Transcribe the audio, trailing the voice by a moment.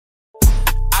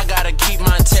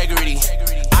integrity.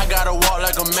 I gotta walk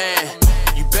like a man.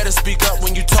 You better speak up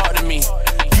when you talk to me.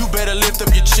 You better lift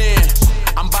up your chin.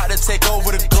 I'm about to take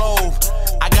over the globe.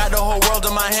 I got the whole world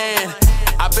in my hand.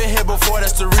 I've been here before,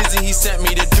 that's the reason he sent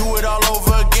me to do it all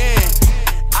over again.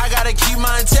 I gotta keep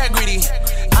my integrity.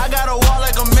 I gotta walk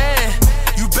like a man.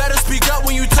 You better speak up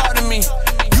when you talk to me.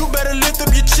 You better lift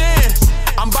up your chin.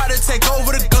 I'm about to take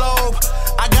over the globe.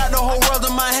 I got the whole world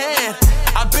in my hand.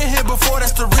 I've been here before,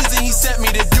 that's the reason he sent me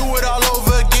to do it all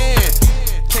over again.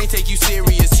 Can't take you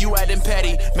serious, you acting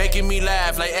petty, making me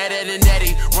laugh like Ed and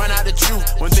Eddie. Run out the truth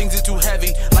when things are too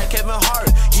heavy, like Kevin Hart,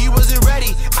 he wasn't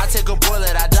ready. I take a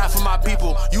bullet, I die for my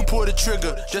people. You pull the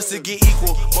trigger just to get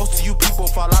equal. Most of you people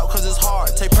fall out cause it's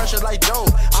hard. Take pressure like Job,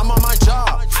 I'm on my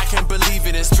job. I can't believe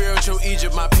it, in spiritual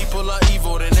Egypt, my people are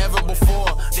evil than ever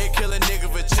before. They kill a nigga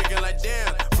for chicken like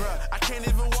damn, bruh, I can't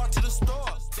even walk to the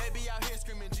store. They be out here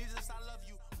screaming, Jesus, I love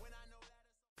you. When I know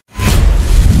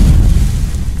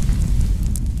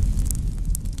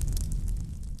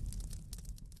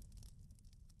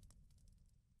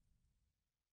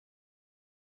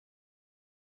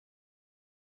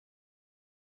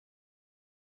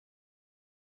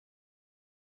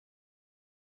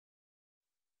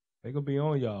they gonna be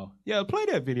on y'all. Yeah, play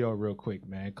that video real quick,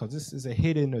 man, because this is a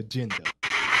hidden agenda.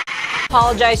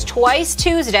 Apologized twice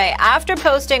Tuesday after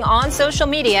posting on social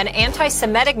media an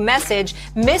anti-Semitic message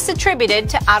misattributed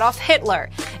to Adolf Hitler,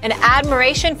 an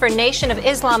admiration for Nation of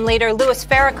Islam leader Louis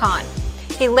Farrakhan.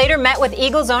 He later met with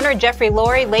Eagles owner Jeffrey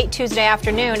Lurie late Tuesday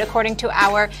afternoon, according to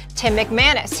our Tim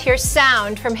McManus. Here's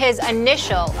sound from his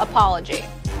initial apology.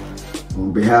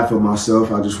 On behalf of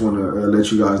myself, I just want to let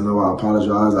you guys know I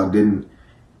apologize. I didn't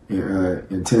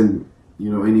intend,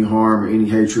 any harm or any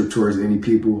hatred towards any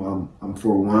people. I'm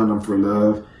for one, I'm for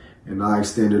love, and I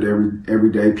extend it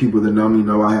every day. People that know me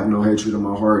know I have no hatred in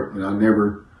my heart, and I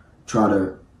never try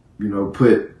to,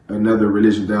 put another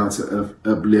religion down to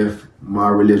uplift my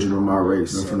religion or my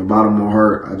race. So from the bottom of my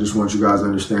heart, I just want you guys to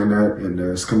understand that, and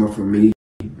it's coming from me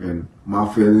and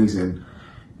my feelings, and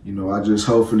I just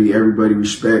hopefully everybody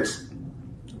respects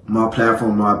my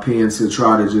platform, my opinion, to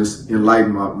try to just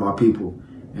enlighten my people.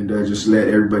 And just let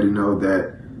everybody know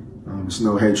that there's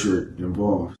no hatred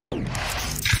involved.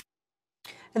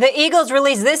 The Eagles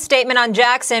released this statement on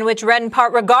Jackson, which read in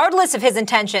part, regardless of his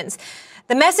intentions,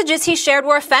 the messages he shared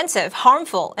were offensive,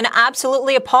 harmful, and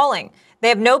absolutely appalling. They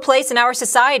have no place in our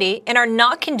society and are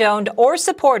not condoned or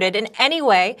supported in any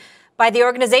way by the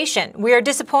organization. We are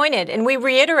disappointed, and we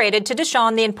reiterated to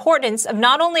Deshaun the importance of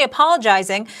not only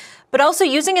apologizing, but also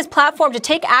using his platform to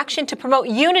take action to promote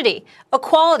unity,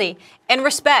 equality, and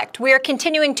respect. We are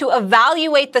continuing to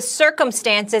evaluate the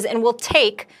circumstances and will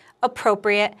take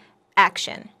appropriate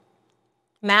action.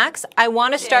 Max, I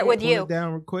want to start with you. Put it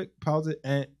down real quick, pause it,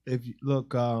 and if you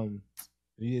look,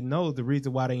 the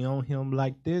reason why they own him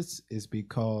like this is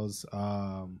because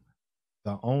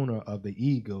the owner of the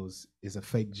Eagles is a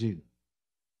fake Jew.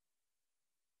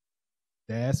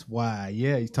 That's why,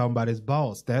 yeah, he's talking about his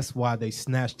boss. That's why they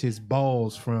snatched his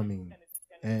balls from him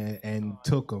and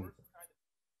took him.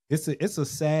 It's a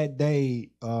sad day.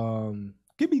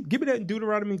 Give me that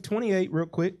Deuteronomy 28 real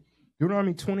quick.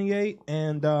 Deuteronomy 28,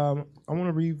 and I want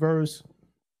to read verse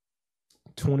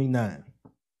 29.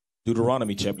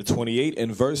 Deuteronomy chapter 28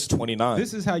 and verse 29.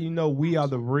 This is how you know we are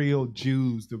the real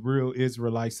Jews, the real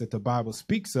Israelites that the Bible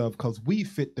speaks of, because we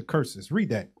fit the curses. Read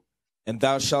that. And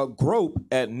thou shalt grope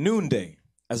at noonday,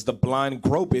 as the blind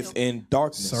gropeth in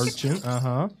darkness. Searching,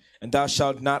 And thou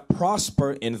shalt not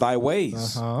prosper in thy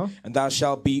ways. And thou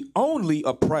shalt be only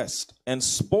oppressed and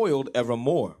spoiled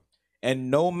evermore.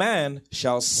 And no man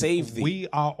shall save thee. We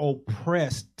are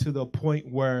oppressed to the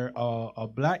point where a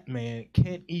black man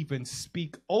can't even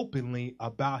speak openly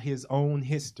about his own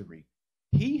history.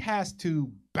 He has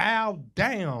to bow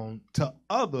down to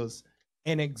others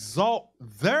and exalt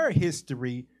their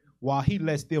history while he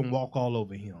lets them walk all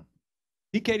over him.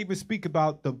 He can't even speak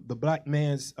about the black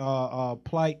man's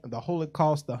plight, the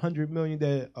Holocaust, the 100 million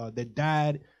that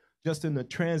died just in the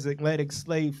transatlantic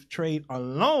slave trade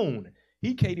alone.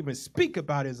 He can't even speak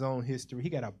about his own history. He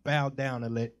got to bow down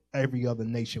and let every other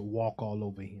nation walk all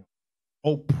over him.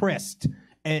 Oppressed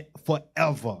and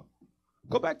forever.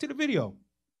 Go back to the video.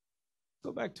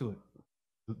 Go back to it.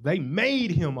 They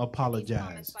made him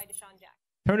apologize.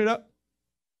 Turn it up.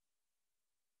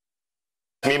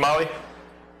 Me, Molly?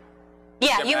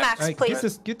 Yeah, you, Max, right,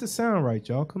 please. Get the sound right,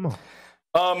 y'all. Come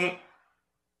on.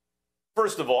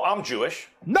 First of all, I'm Jewish.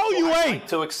 No, so you I'd ain't. like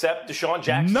to accept Deshaun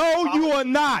Jackson. No, you are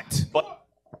not. But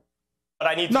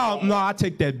I need to. No, I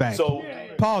take that back. So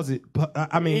pause it.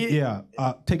 I mean, yeah.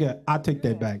 I take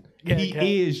that back.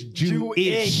 He is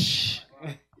Jewish.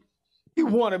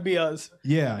 He want to be us.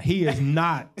 Yeah, he is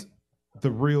not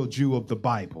the real Jew of the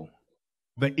Bible,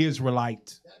 the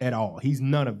Israelite at all. He's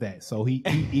none of that. So he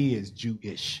is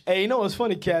Jewish. Hey, you know what's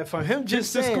funny, Cat? For him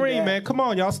just the saying screen, that, man. Come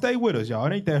on, y'all. Stay with us, y'all.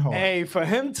 It ain't that hard. Hey, for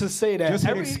him to say that. Just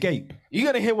hit escape. You're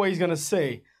going to hear what he's going to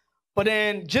say. But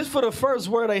then just for the first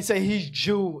word I say he's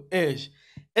Jewish,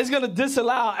 it's going to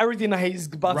disallow everything that he's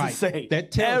about to say.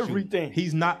 That tells everything. You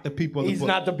he's not the people of the book. He's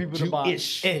not the people of the Bible.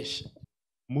 Jewish.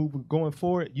 Moving going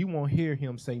forward, you won't hear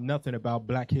him say nothing about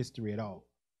black history at all.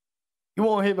 You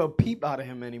won't hear a peep out of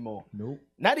him anymore. Nope.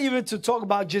 Not even to talk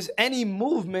about just any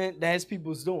movement that his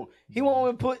people's doing. He won't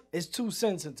even put his 2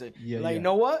 cents into it. You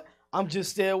know what? I'm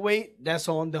just stay away. That's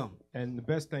on them. And the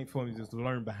best thing for me is just to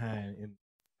learn behind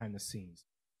the scenes.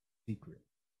 Secret.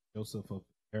 Joseph of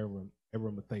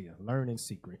Arimathea. Learn in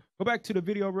secret. Go back to the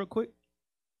video real quick.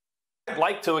 I'd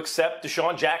like to accept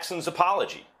Deshaun Jackson's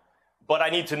apology, but I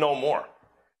need to know more.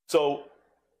 So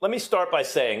let me start by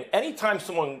saying, anytime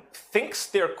someone thinks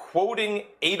they're quoting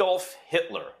Adolf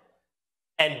Hitler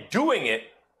and doing it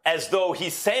as though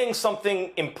he's saying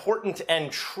something important and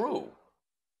true,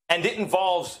 and it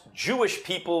involves Jewish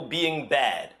people being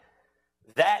bad,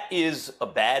 that is a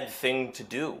bad thing to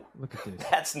do. Look at this.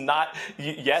 That's not,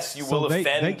 yes, you will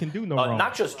offend they can do no wrong.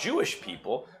 Not just Jewish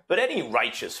people, but any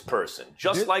righteous person.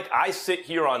 Just like I sit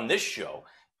here on this show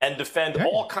and defend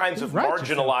all kinds of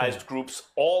marginalized groups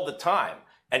all the time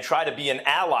and try to be an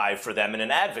ally for them and an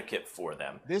advocate for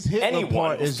them. This Hitler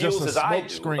part is just a smoke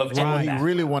screen of what he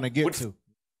really want to get to.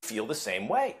 Feel the same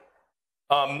way.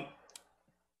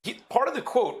 Part of the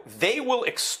quote, they will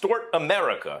extort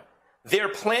America. Their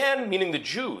plan, meaning the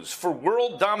Jews, for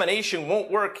world domination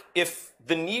won't work if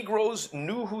the Negroes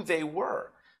knew who they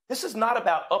were. This is not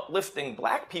about uplifting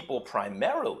black people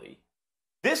primarily.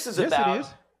 This is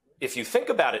about, if you think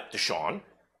about it, Deshaun,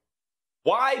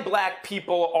 why black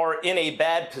people are in a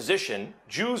bad position.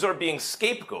 Jews are being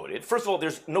scapegoated. First of all,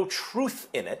 there's no truth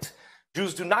in it.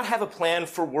 Jews do not have a plan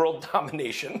for world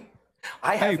domination.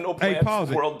 I have no plan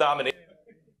for world domination.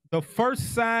 The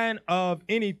first sign of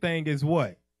anything is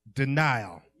what?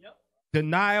 Denial. Yep.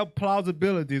 Denial,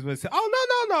 plausibility is what it says.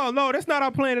 Oh, no, that's not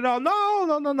our plan at all.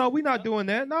 No, we're not doing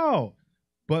that. No.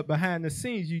 But behind the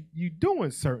scenes, you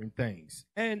doing certain things.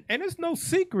 And it's no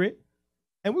secret.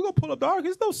 And we're going to pull up the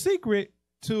article. It's no secret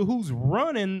to who's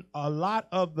running a lot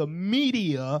of the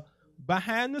media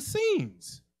behind the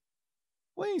scenes.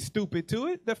 We ain't stupid to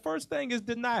it. The first thing is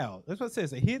denial. That's what it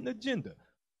says, a hidden agenda.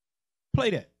 Play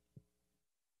that.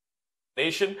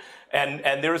 Nation,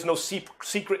 and there is no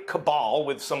secret cabal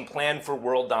with some plan for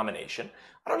world domination.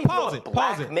 I don't even know what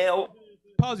blackmail.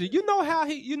 Pause it. You know how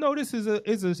this is an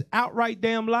outright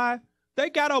damn lie? They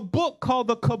got a book called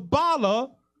The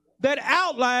Kabbalah that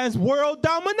outlines world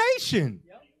domination.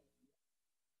 Yep.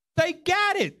 They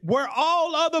got it. Where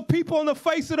all other people on the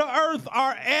face of the earth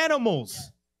are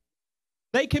animals.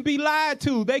 They can be lied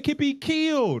to. They can be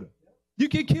killed. You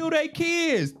can kill their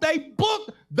kids. They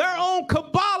book their own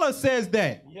Kabbalah says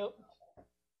that. Yep.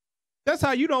 That's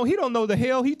how he don't know the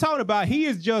hell he talking about. He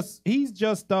is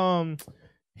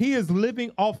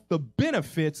living off the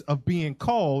benefits of being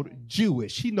called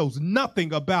Jewish. He knows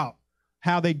nothing about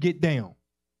how they get down.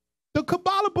 The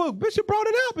Kabbalah book, Bishop brought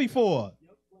it out before.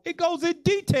 It goes in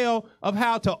detail of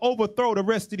how to overthrow the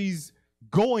rest of these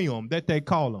goyim that they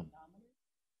call them.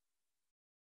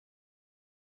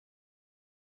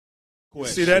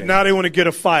 See that? Now they want to get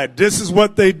her fired. This is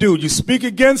what they do. You speak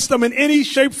against them in any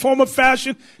shape, form, or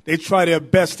fashion, they try their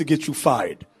best to get you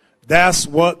fired. That's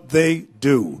what they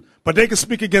do. But they can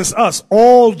speak against us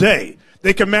all day.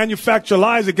 They can manufacture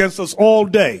lies against us all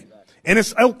day. And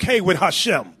it's okay with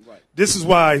Hashem. This is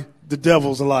why the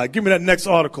devil's a lie. Give me that next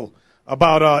article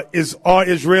about are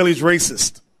Israelis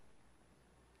racist?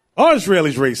 Are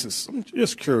Israelis racist? I'm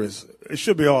just curious. It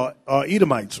should be are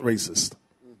Edomites racist?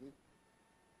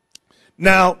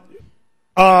 Now,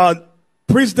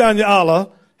 Priest Daniel Allah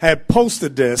had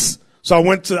posted this, so I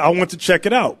went to check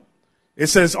it out. It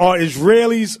says, are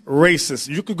Israelis racist?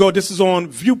 You could go, this is on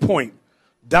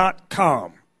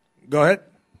viewpoint.com. Go ahead.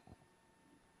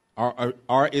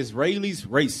 Are Israelis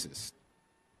racist?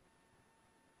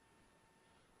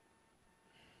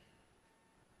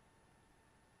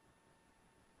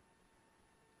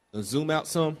 Zoom out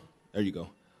some. There you go.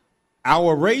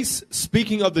 Our race,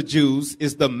 speaking of the Jews,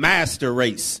 is the master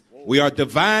race. We are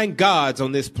divine gods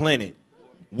on this planet.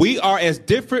 We are as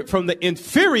different from the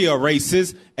inferior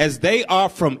races as they are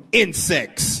from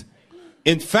insects.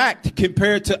 In fact,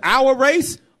 compared to our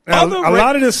race, now, a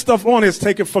lot of this stuff on is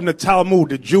taken from the Talmud,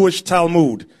 the Jewish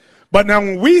Talmud. But now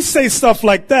when we say stuff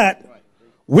like that,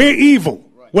 we're evil.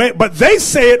 But they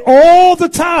say it all the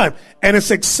time, and it's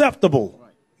acceptable.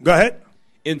 Go ahead.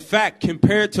 In fact,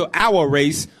 compared to our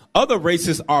race, other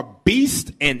races are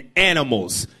beasts and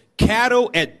animals,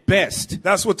 cattle at best.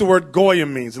 That's what the word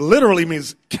goyim means. It literally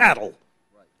means cattle.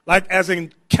 Like as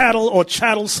in cattle or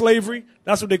chattel slavery.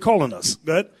 That's what they're calling us.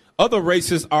 Good. Other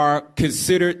races are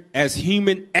considered as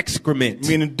human excrement.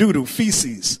 Meaning doo-doo,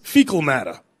 feces, fecal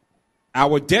matter.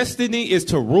 Our destiny is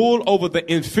to rule over the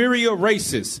inferior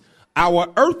races. Our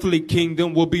earthly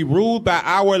kingdom will be ruled by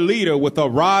our leader with a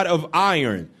rod of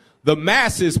iron. The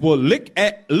masses will lick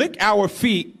our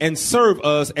feet and serve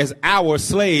us as our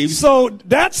slaves. So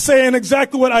that's saying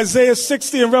exactly what Isaiah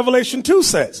 60 and Revelation 2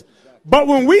 says. But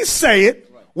when we say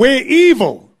it, we're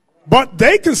evil. But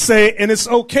they can say it and it's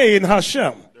okay in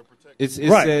Hashem. It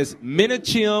says,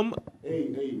 Menachem.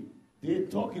 Hey, they're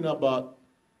talking about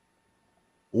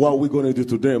what we're going to do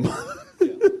to them.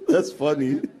 That's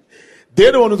funny.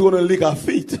 They're the one who's going to lick our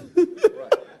feet.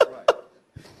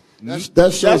 That's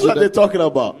what they're talking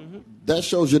about. Mm-hmm. That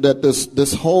shows you that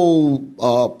this whole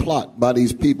plot by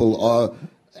these people are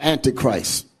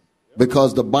antichrist,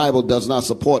 because the Bible does not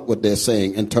support what they're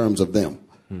saying in terms of them.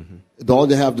 Mm-hmm. All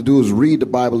they have to do is read the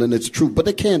Bible and it's truth, but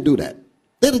they can't do that.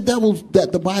 They're the devils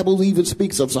that the Bible even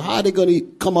speaks of. So how are they going to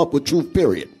come up with truth,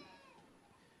 period?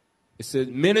 It says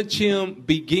Menachem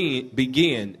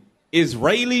began.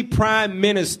 Israeli Prime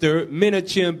Minister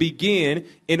Menachem began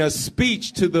in a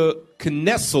speech to the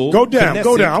Knesset. Go down.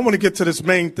 I want to get to this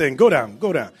main thing. Go down.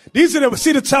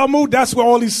 See the Talmud? That's where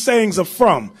all these sayings are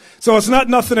from. So it's not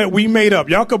nothing that we made up.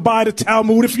 Y'all could buy the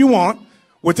Talmud if you want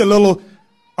with the little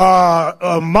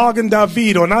Magen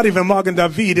David, or not even Magen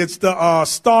David. It's the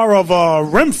Star of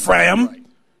Remfram,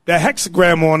 the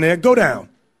hexagram on there. Go down.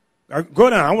 I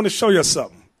want to show you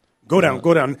something. Go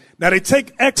down. Now, they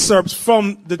take excerpts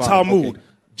from the Talmud. Okay.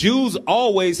 Jews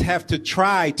always have to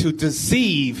try to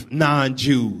deceive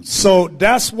non-Jews. So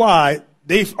that's why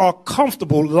they are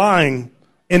comfortable lying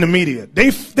in the media.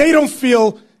 They don't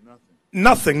feel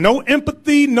nothing. No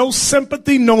empathy, no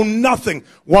sympathy, no nothing.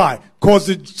 Why? Because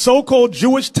the so-called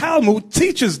Jewish Talmud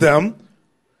teaches them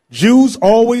Jews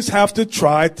always have to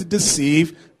try to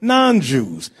deceive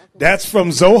non-Jews. That's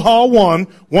from Zohar 1,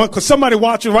 because somebody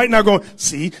watching right now going,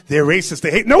 see, they're racist, they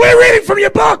hate. No, we're reading from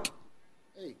your book.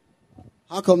 Hey,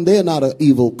 how come they're not an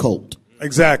evil cult?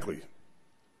 Exactly.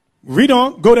 Read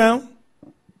on, go down.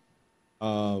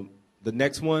 The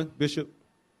next one, Bishop?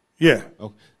 Yeah.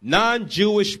 Okay.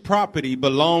 Non-Jewish property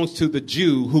belongs to the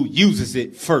Jew who uses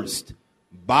it first.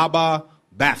 Baba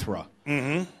Bathra.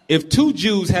 Mm-hmm. If two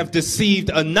Jews have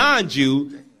deceived a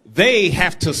non-Jew, they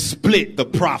have to split the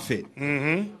profit.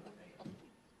 Mm-hmm.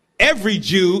 Every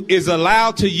Jew is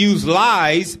allowed to use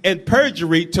lies and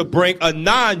perjury to bring a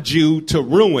non-Jew to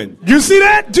ruin. You see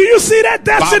that? Do you see that?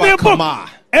 That's Baba in their book.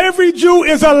 Every Jew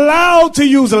is allowed to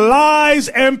use lies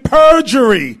and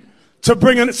perjury to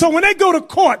bring in. So when they go to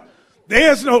court,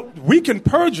 there's no, we can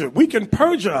perjure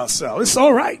ourselves. It's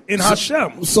all right in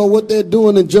Hashem. So what they're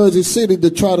doing in Jersey City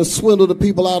to try to swindle the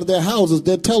people out of their houses,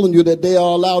 they're telling you that they are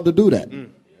allowed to do that. There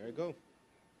you go.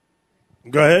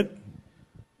 Go ahead.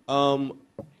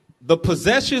 The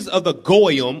possessions of the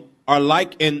Goyim are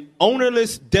like an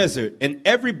ownerless desert, and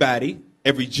every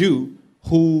Jew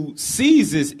who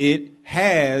seizes it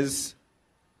has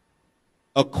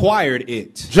acquired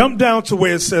it. Jump down to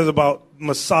where it says about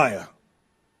Messiah.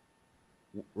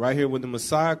 Right here when the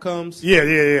Messiah comes?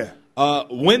 Yeah.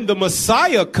 When the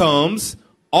Messiah comes,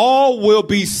 all will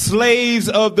be slaves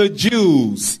of the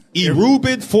Jews.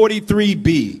 Erubin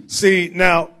 43b. See,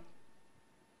 now,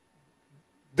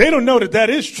 they don't know that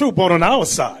is true, but on our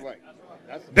side.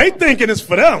 Right. They thinking it's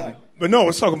for them. But no,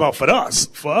 it's talking about for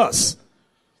us.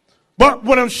 But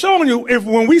what I'm showing you,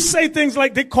 when we say things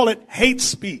like, they call it hate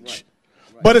speech.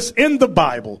 Right. But it's in the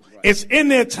Bible. Right. It's in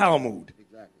their Talmud.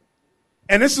 Exactly.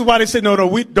 And this is why they say, no,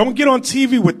 we don't get on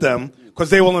TV with them, because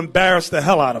they will embarrass the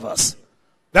hell out of us.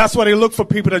 That's why they look for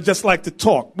people that just like to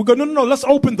talk. We go, no, let's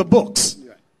open the books.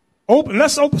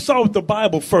 Let's start with the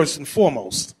Bible first and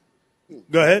foremost.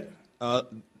 Go ahead.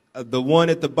 The one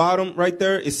at the bottom right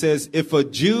there, it says, if a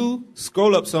Jew,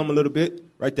 scroll up some a little bit,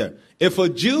 right there. If a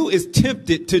Jew is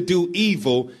tempted to do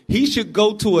evil, he should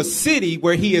go to a city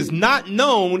where he is not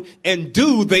known and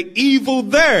do the evil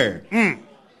there.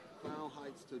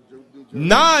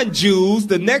 Non-Jews,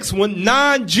 the next one,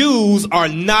 non-Jews are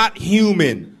not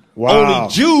human. Wow.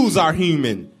 Only Jews are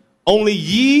human. Only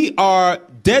ye are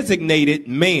designated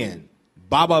man.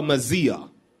 Baba Mazia.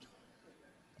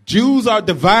 Jews are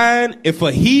divine. If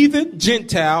a heathen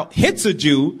Gentile hits a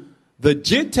Jew, the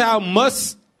Gentile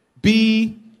must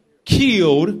be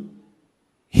killed.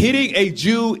 Hitting a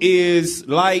Jew is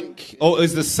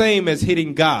the same as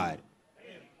hitting God.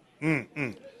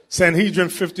 Sanhedrin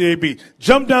 58b.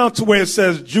 Jump down to where it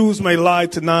says Jews may lie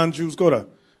to non-Jews. Go.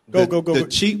 The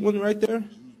cheat one right there?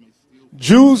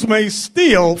 Jews may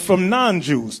steal from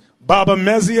non-Jews. Baba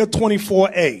Mezia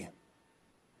 24a.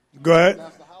 Go ahead.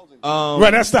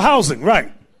 Right, that's the housing,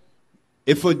 right.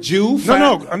 If a Jew...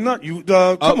 No, I'm not. You.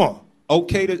 Come on.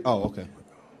 Okay. Okay.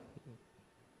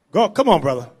 Go. Come on,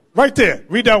 brother. Right there.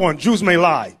 Read that one. Jews may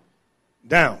lie.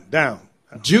 Down.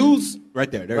 Jews... Right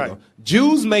there. There you go.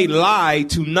 Jews may lie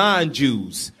to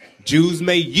non-Jews. Jews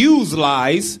may use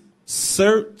lies,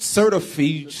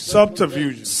 subterfuges,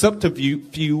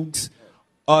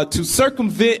 to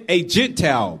circumvent a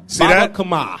Gentile. See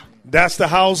that? That's the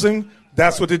housing.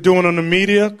 That's what they're doing on the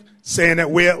media, saying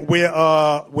that we're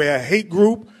a hate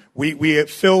group. We're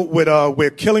filled with we're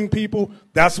killing people.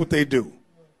 That's what they do.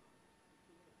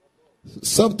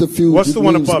 Subterfuge. What's the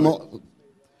one above it?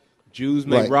 Jews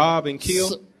may rob and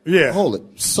kill. Yeah. Hold it.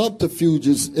 Subterfuge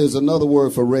is another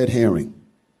word for red herring.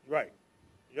 Right.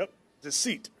 Yep.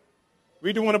 Deceit.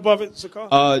 Read the one above it,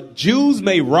 Sakar. Jews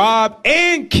may rob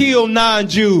and kill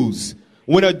non-Jews.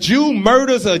 When a Jew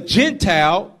murders a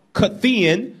Gentile,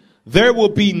 Kathian, there will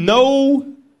be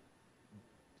no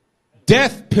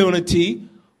death penalty.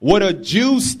 What a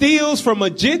Jew steals from a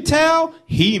Gentile,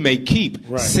 he may keep.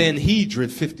 Right. Sanhedrin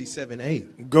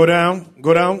 57a. Go down.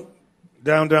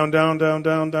 Down.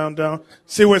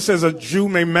 See where it says a Jew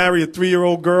may marry a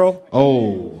 3-year-old girl?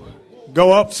 Oh.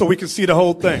 Go up so we can see the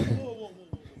whole thing.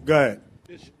 Go ahead.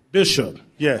 Bishop.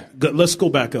 Yeah. Let's go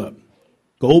back up.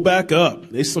 Go back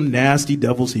up. There's some nasty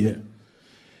devils here.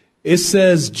 It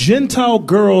says Gentile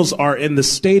girls are in the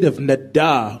state of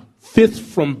Nadah, filth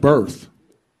from birth.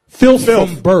 Filth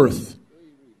from birth.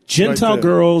 Gentile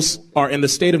girls are in the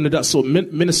state of Nadah. So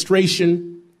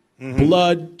ministration,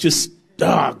 blood, just...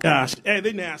 Oh, gosh. Hey,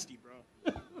 they nasty, bro.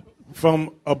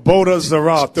 From Aboda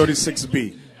Zara,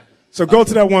 36b. So go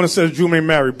to that one that says Jew may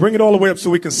marry. Bring it all the way up so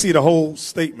we can see the whole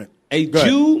statement. A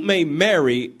Jew may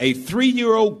marry a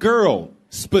 3-year-old girl,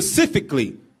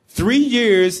 specifically 3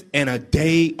 years and a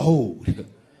day old.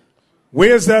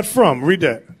 Where's that from? Read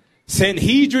that.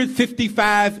 Sanhedrin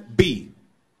 55b.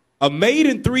 A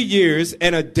maiden 3 years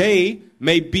and a day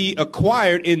may be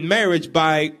acquired in marriage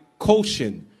by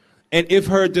coercion. And if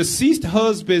her deceased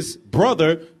husband's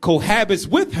brother cohabits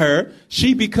with her,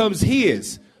 she becomes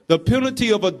his. The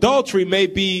penalty of adultery may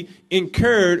be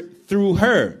incurred through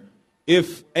her.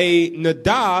 If a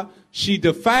nadah, she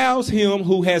defiles him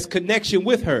who has connection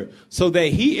with her, so that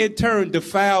he in turn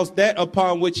defiles that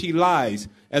upon which he lies,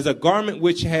 as a garment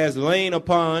which has lain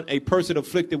upon a person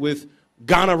afflicted with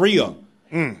gonorrhea.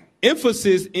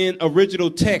 Emphasis in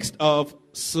original text of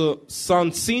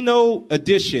Sonsino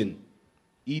edition.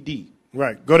 ED.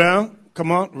 Right. Go down.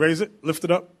 Come on. Raise it. Lift it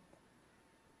up.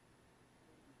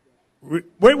 Wait.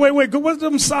 What do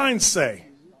them signs say?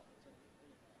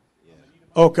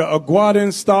 Okay.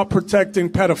 Aguadin, stop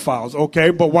protecting pedophiles. Okay.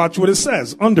 But watch what it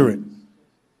says under it.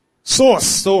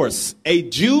 Source. A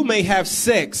Jew may have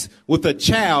sex with a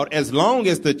child as long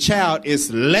as the child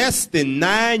is less than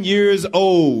 9 years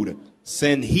old.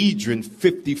 Sanhedrin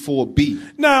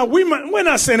 54b. Now, we're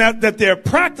not saying that they're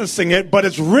practicing it, but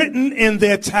it's written in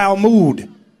their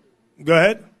Talmud. Go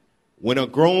ahead. When a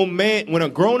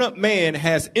grown-up man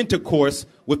has intercourse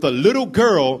with a little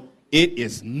girl, it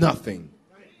is nothing.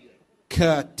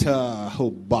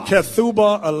 Kethubath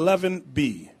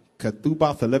 11b.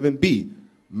 Kethubath 11b.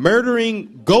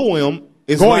 Murdering Goyim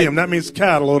is that means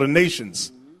cattle or the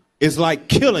nations. Is like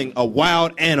killing a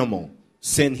wild animal.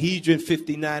 Sanhedrin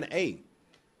 59a.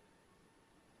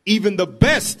 Even the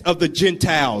best of the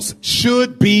Gentiles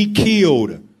should be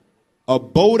killed.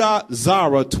 Aboda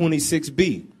Zara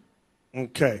 26b.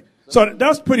 Okay. So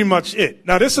that's pretty much it.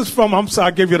 Now this is from, I'm sorry,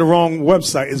 I gave you the wrong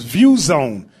website. It's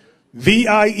ViewZone.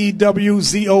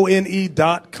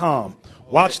 VIEWZONE.com.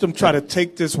 Watch them try to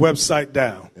take this website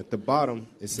down. At the bottom,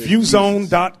 it says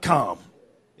ViewZone.com.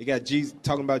 You got Jesus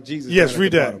talking about Jesus. Yes,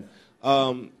 read that.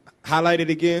 Highlight it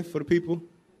again for the people.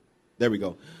 There we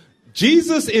go.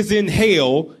 Jesus is in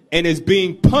hell and is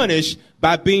being punished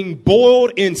by being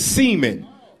boiled in semen.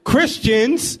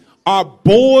 Christians are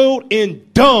boiled in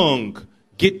dung.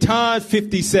 Gittan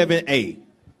 57a.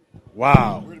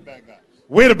 Wow.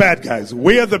 We're the bad guys.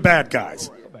 We're the bad guys.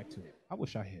 Go back to it. I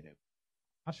wish I had it.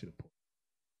 I should have pulled.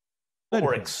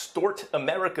 Or extort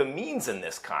America means in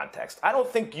this context. I don't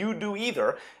think you do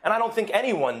either, and I don't think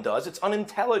anyone does. It's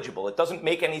unintelligible. It doesn't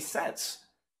make any sense.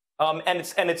 And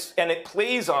it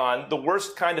plays on the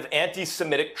worst kind of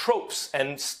anti-Semitic tropes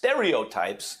and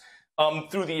stereotypes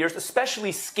through the years,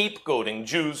 especially scapegoating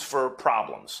Jews for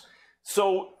problems.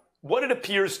 So what it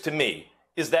appears to me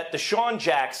is that Deshaun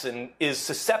Jackson is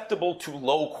susceptible to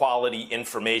low-quality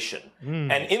information.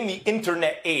 And in the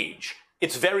internet age,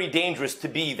 it's very dangerous to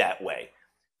be that way.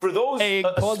 For those,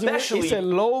 especially... He said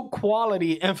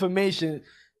low-quality information.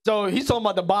 So he's talking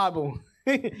about the Bible.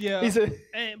 Yeah,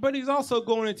 but he's also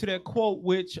going into that quote,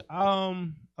 which a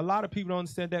lot of people don't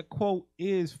understand. That quote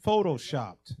is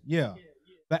photoshopped. Yeah,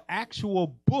 the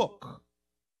actual book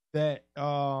that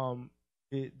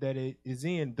it is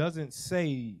in doesn't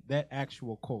say that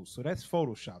actual quote, so that's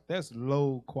photoshopped. That's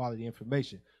low quality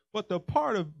information. But the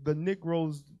part of the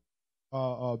Negroes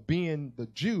being the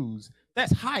Jews,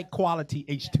 that's high quality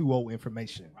H2O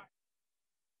information.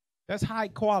 That's high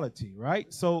quality,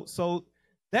 right? So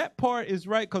that part is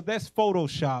right because that's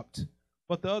photoshopped,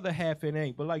 but the other half it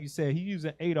ain't. But like you said, he's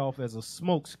using Adolf as a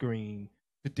smokescreen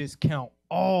to discount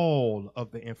all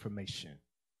of the information.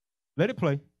 Let it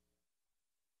play.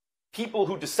 People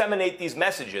who disseminate these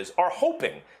messages are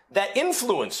hoping that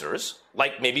influencers,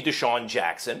 like maybe Deshaun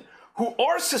Jackson, who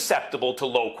are susceptible to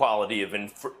low quality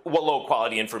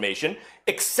information,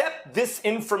 accept this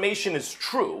information as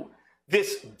true,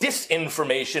 this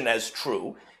disinformation as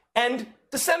true, and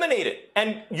disseminate it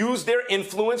and use their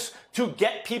influence to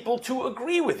get people to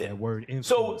agree with it.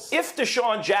 So if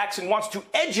Deshaun Jackson wants to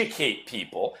educate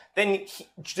people, then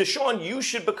Deshaun, you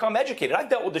should become educated. I've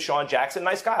dealt with Deshaun Jackson,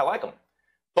 nice guy, I like him.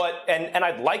 But and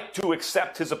I'd like to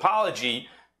accept his apology,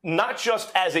 not just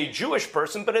as a Jewish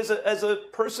person, but as a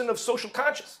person of social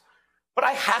conscience. But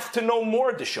I have to know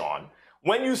more, Deshaun.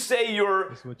 When you say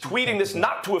you're tweeting this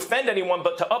not to offend anyone,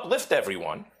 but to uplift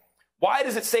everyone, why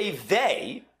does it say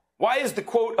they? Why is the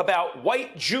quote about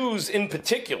white Jews in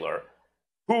particular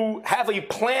who have a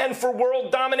plan for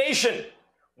world domination?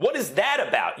 What is that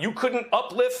about? You couldn't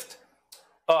uplift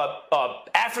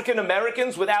African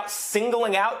Americans without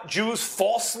singling out Jews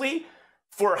falsely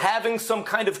for having some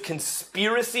kind of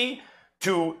conspiracy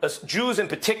to Jews in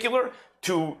particular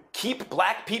to keep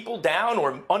black people down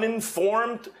or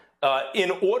uninformed in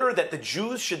order that the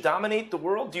Jews should dominate the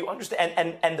world? Do you understand?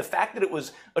 And the fact that it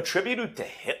was attributed to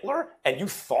Hitler and you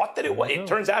thought that it was, it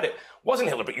turns out it wasn't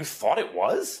Hitler, but you thought it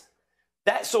was?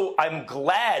 So I'm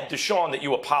glad, Deshaun, that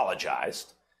you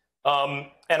apologized.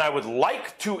 And I would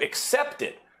like to accept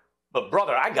it. But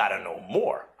brother, I gotta know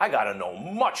more. I gotta know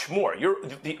much more.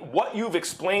 What you've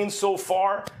explained so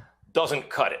far doesn't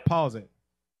cut it. Pause it.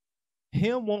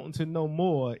 Him wanting to know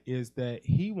more is that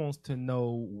he wants to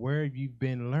know where you've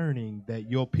been learning that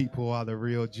your people are the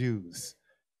real Jews.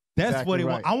 That's exactly what he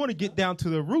wants. I want to get down to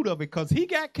the root of it because he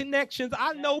got connections.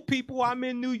 I know people. I'm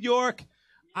in New York.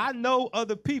 I know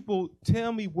other people.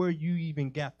 Tell me where you even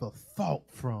got the thought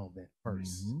from at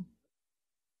first. Mm-hmm.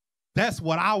 That's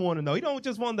what I want to know. You don't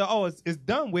just want to, it's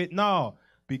done with. No,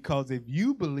 because if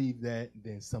you believe that,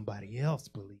 then somebody else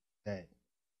believes that.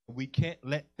 We can't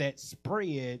let that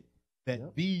spread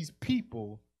that these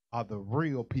people are the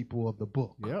real people of the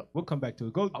book. Yep. We'll come back to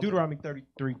it. Go Deuteronomy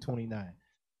 33:29.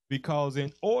 Because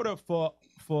in order for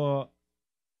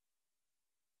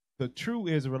the true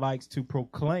Israelites to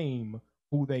proclaim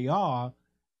who they are,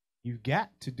 you've got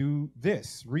to do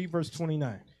this. Read verse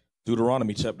 29.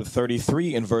 Deuteronomy chapter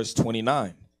 33 and verse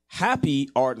 29. Happy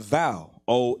art thou,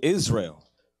 O Israel,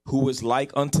 who is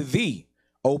like unto thee,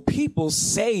 O people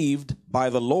saved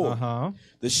by the Lord,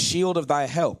 the shield of thy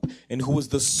help, and who is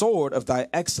the sword of thy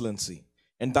excellency.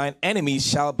 And thine enemies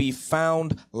shall be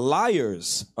found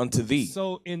liars unto thee.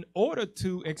 So in order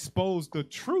to expose the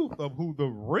truth of who the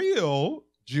real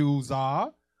Jews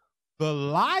are, the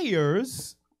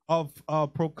liars of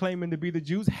proclaiming to be the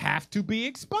Jews have to be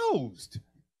exposed.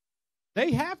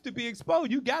 They have to be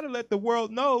exposed. You got to let the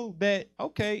world know that,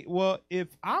 okay, well, if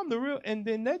I'm the real, and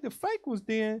then the fake was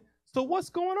then, so what's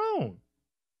going on?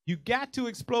 You got to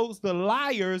expose the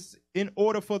liars in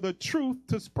order for the truth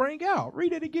to spring out.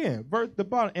 Read it again. Verse the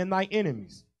bottom, and thy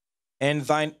enemies. And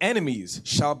thine enemies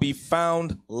shall be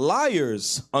found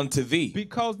liars unto thee.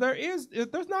 Because there's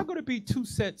not going to be two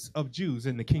sets of Jews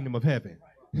in the kingdom of heaven.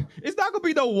 It's not going to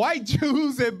be no white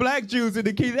Jews and black Jews in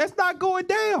the kingdom. That's not going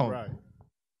down. Right.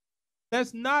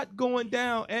 That's not going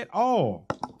down at all.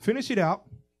 Finish it out.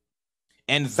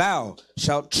 And thou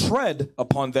shalt tread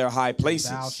upon their high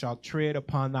places. Thou shalt tread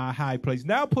upon thy high place.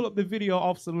 Now pull up the video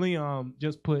Officer Leon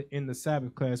just put in the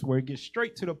Sabbath class where it gets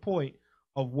straight to the point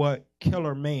of what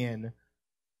Killer Man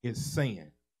is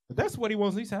saying. But that's what he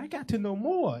wants. He said, I got to know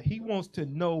more. He wants to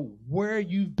know where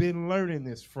you've been learning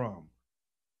this from.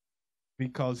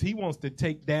 Because he wants to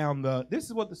take down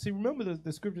remember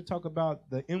the scripture talk about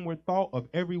the inward thought of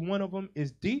every one of them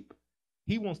is deep.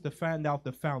 He wants to find out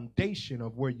the foundation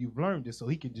of where you've learned it so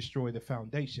he can destroy the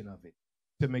foundation of it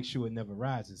to make sure it never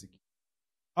rises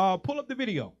again. Pull up the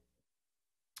video.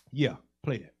 Yeah.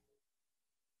 Play that.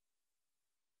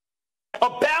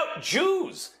 About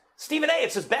Jews. Stephen A.,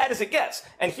 it's as bad as it gets.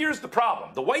 And here's the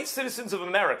problem. The white citizens of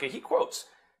America, he quotes,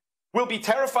 will be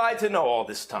terrified to know all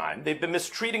this time they've been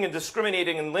mistreating and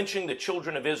discriminating and lynching the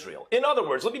children of Israel. In other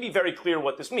words, let me be very clear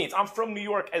what this means. I'm from New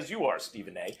York, as you are,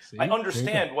 Stephen A. See? I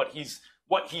understand what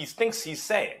he thinks he's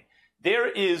saying. There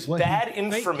is bad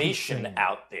information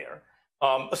out there,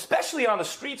 especially on the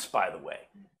streets, by the way,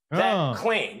 that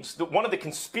claims that one of the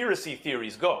conspiracy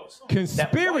theories goes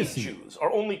that white Jews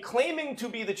are only claiming to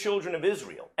be the children of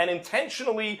Israel and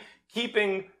intentionally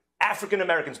keeping African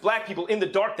Americans, black people, in the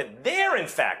dark, that they're in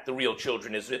fact the real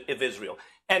children of Israel,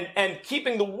 and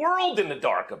keeping the world in the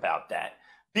dark about that,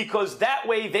 because that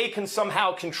way they can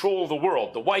somehow control the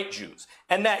world, the white Jews.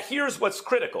 And that here's what's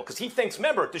critical, because he thinks,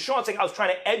 remember, Deshaun's saying I was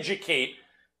trying to educate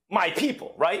my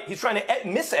people, right? He's trying to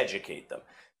miseducate them.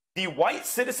 The white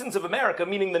citizens of America,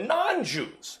 meaning the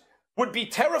non-Jews, would be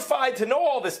terrified to know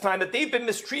all this time that they've been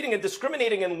mistreating and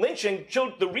discriminating and lynching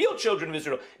the real children of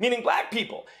Israel, meaning black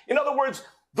people. In other words,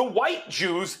 the white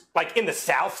Jews, like in the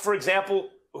South, for example,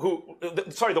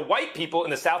 the white people in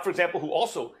the South, for example, who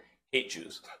also hate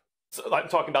Jews. So I'm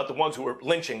talking about the ones who are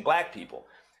lynching black people.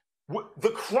 The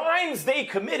crimes they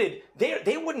committed,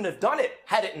 they wouldn't have done it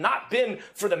had it not been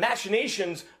for the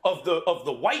machinations of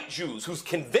the white Jews, who's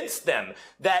convinced them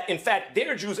that, in fact,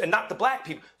 they're Jews and not the black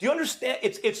people. Do you understand?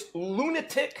 It's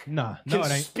lunatic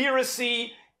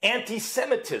conspiracy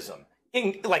anti-Semitism.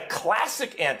 Like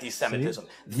classic anti-Semitism.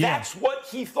 That's what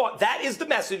he thought. That is the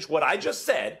message. What I just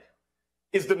said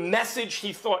is the message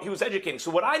he thought he was educating. So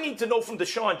what I need to know from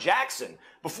Deshaun Jackson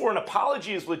before an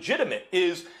apology is legitimate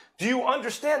is, do you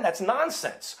understand that's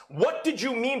nonsense? What did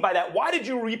you mean by that? Why did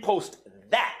you repost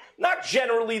that? Not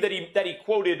generally that he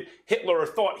quoted Hitler or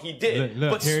thought he did,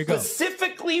 but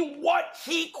specifically what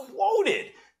he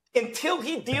quoted. Until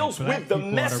he deals with the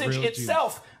message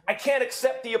itself, I can't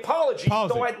accept the apology,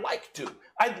 though I'd like to.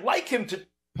 I'd like him to.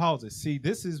 Pause it. See,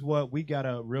 this is what we got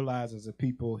to realize as a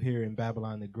people here in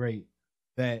Babylon the Great,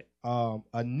 that a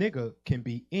nigga can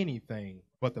be anything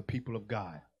but the people of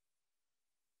God.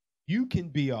 You can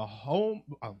be a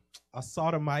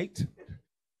sodomite.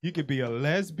 You can be a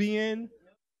lesbian.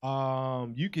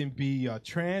 You can be a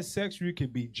transsexual. You can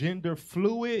be gender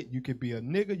fluid. You could be a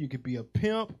nigga. You could be a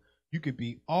pimp. You could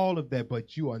be all of that,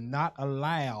 but you are not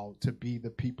allowed to be the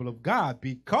people of God,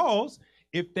 because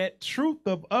if that truth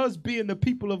of us being the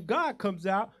people of God comes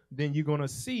out, then you're going to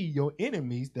see your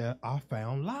enemies that are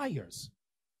found liars.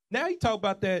 Now you talk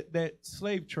about that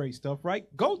slave trade stuff, right?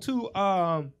 Go to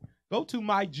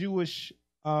My Jewish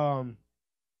Learning.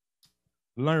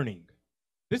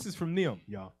 This is from them,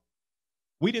 y'all.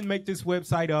 We didn't make this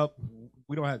website up.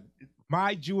 We don't have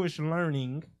My Jewish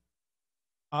Learning.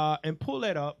 And pull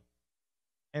that up.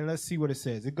 And let's see what it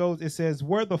says. It says,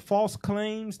 were the false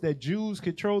claims that Jews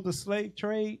controlled the slave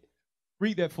trade?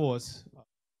 Read that for us,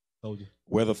 soldier.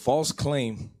 Where the false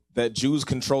claim that Jews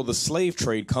control the slave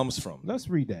trade comes from. Let's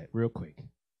read that real quick.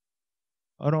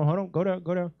 Hold on. Go down.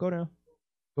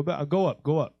 Go back.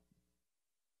 Go up.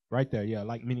 Right there, yeah,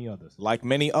 like many others. Like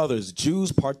many others,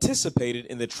 Jews participated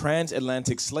in the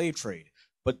transatlantic slave trade,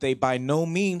 but they by no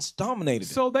means dominated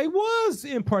it. So they was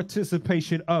in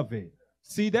participation of it.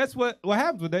 See, that's what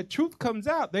happens when that truth comes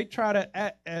out. They try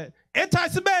to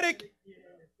anti-Semitic.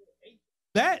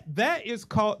 That is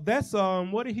called. That's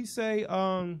what did he say?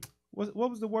 What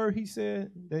was the word he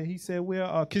said? That he said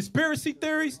we're conspiracy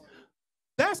theories.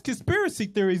 That's conspiracy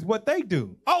theories. What they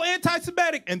do. Oh,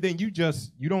 anti-Semitic, and then you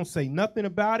don't say nothing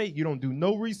about it. You don't do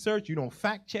no research. You don't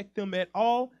fact check them at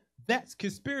all. That's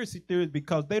conspiracy theories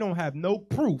because they don't have no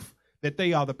proof that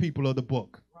they are the people of the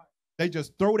book. They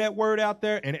just throw that word out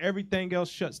there and everything else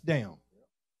shuts down.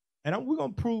 And we're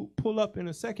going to pull up in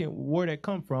a second where that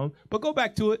come from. But go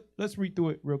back to it. Let's read through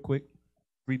it real quick.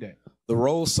 Read that. The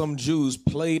role some Jews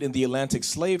played in the Atlantic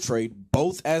slave trade,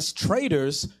 both as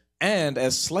traders and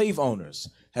as slave owners,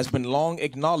 has been long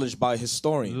acknowledged by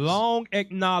historians. Long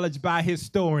acknowledged by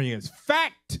historians.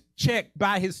 Fact checked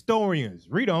by historians.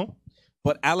 Read on.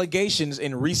 But allegations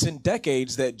in recent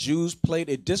decades that Jews played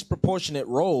a disproportionate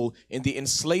role in the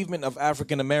enslavement of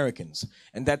African Americans,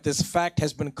 and that this fact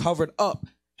has been covered up,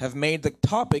 have made the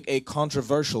topic a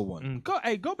controversial one.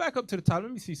 Go back up to the top.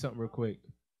 Let me see something real quick.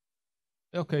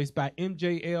 Okay, it's by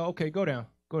MJL. Okay, go down.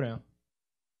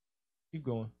 Keep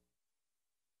going.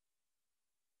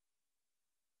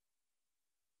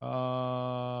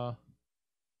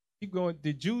 Keep going.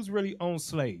 Did Jews really own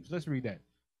slaves? Let's read that.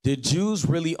 Did Jews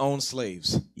really own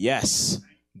slaves? Yes.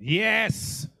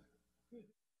 Yes.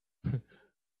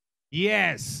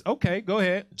 Yes. Okay, go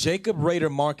ahead. Jacob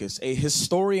Rader Marcus, a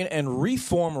historian and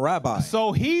reform rabbi.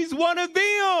 So he's one of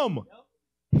them.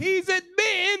 He's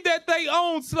admitting that they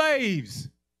own slaves.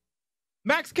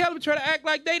 Max Kellerman tried to act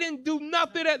like they didn't do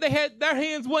nothing, that they had their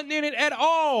hands wasn't in it at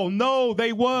all. No,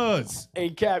 they was. Hey,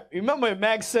 Cap, remember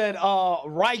Max said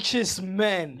righteous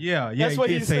men. Yeah, That's what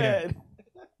he said.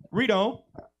 Read on.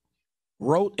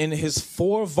 Wrote in his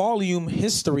 4-volume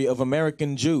History of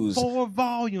American Jews. 4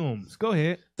 volumes. Go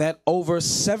ahead. That over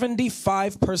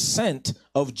 75%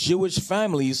 of Jewish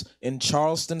families in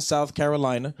Charleston, South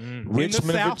Carolina, Richmond, in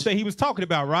the South that he was talking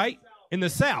about, right? In the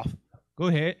South. Go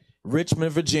ahead.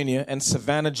 Richmond, Virginia, and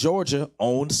Savannah, Georgia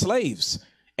owned slaves.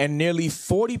 And nearly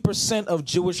 40% of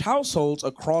Jewish households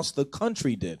across the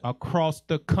country did. Across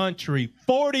the country.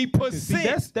 40%.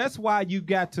 See, that's why you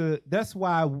got to, that's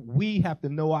why we have to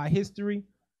know our history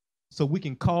so we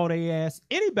can call their ass,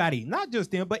 anybody, not just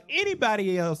them, but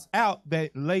anybody else out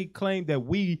that lay claim that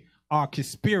we are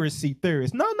conspiracy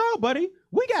theorists. No, buddy.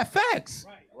 We got facts.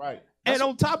 Right. And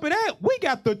on top of that, we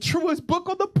got the truest book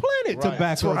on the planet to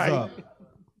back us up.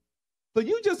 So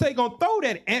you just ain't gonna throw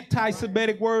that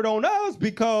anti-Semitic word on us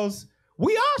because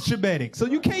we are Shemitic. So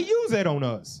you can't use that on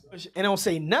us. And don't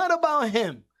say nothing about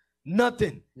him.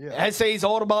 Nothing. Yeah. I say it's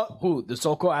all about who? The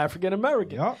so-called African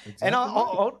American. Yeah, exactly. And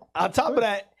on top of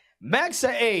that, Max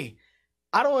said, hey,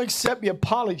 I don't accept your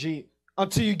apology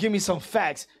until you give me some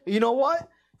facts. You know what?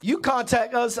 You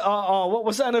contact us. What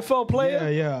was that NFL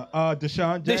player? Yeah.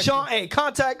 Deshaun Jackson. Deshaun, hey,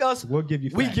 contact us. We'll give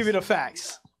you facts. We give you the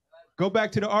facts. Go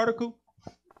back to the article.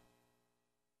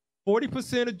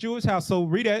 40% of Jewish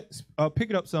households, read that, pick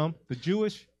it up some. The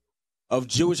Jewish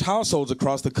households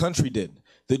across the country did.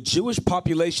 The Jewish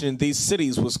population in these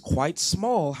cities was quite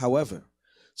small, however.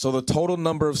 So the total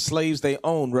number of slaves they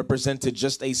owned represented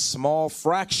just a small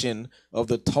fraction of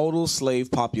the total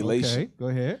slave population. Okay, go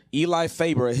ahead. Eli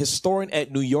Faber, a historian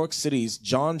at New York City's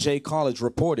John Jay College,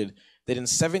 reported that in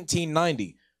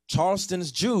 1790,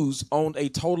 Charleston's Jews owned a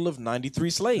total of 93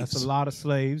 slaves. That's a lot of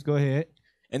slaves. Go ahead.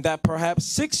 And that perhaps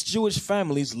 6 Jewish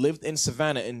families lived in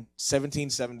Savannah in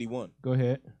 1771. Go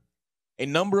ahead. A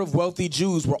number of wealthy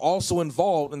Jews were also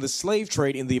involved in the slave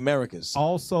trade in the Americas.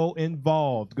 Also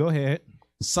involved. Go ahead.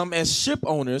 Some as ship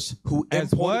owners who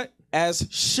as what? As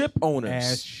ship owners.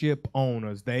 As ship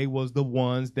owners. They was the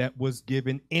ones that was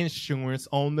given insurance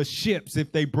on the ships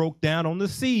if they broke down on the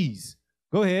seas.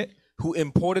 Go ahead. Who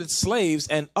imported slaves,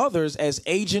 and others as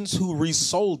agents who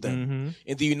resold them. Mm-hmm.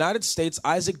 In the United States,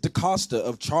 Isaac DaCosta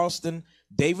of Charleston,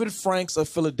 David Franks of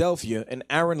Philadelphia, and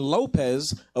Aaron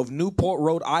Lopez of Newport,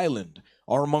 Rhode Island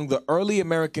are among the early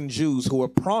American Jews who were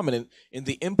prominent in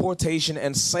the importation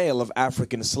and sale of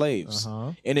African slaves.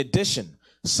 In addition,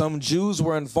 some Jews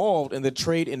were involved in the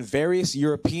trade in various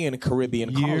European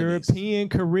Caribbean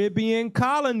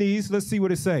colonies. Let's see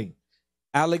what it say.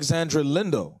 Alexandra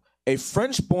Lindo, a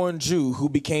French-born Jew who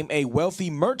became a wealthy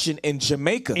merchant in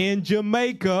Jamaica. In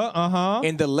Jamaica,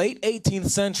 in the late 18th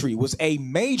century, was a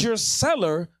major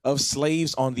seller of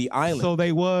slaves on the island. So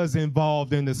they was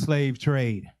involved in the slave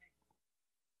trade.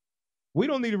 We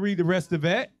don't need to read the rest of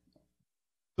that.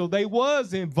 So they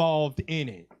was involved in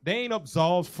it. They ain't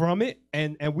absolved from it.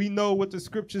 And we know what the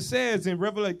scripture says in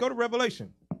Revelation. Go to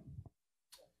Revelation.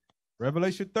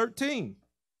 Revelation 13.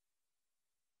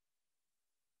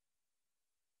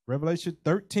 Revelation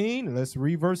 13, let's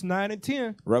read verse 9 and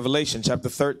 10. Revelation chapter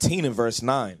 13 and verse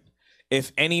 9.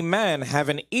 If any man have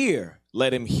an ear,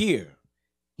 let him hear.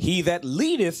 He that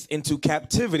leadeth into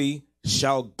captivity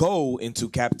shall go into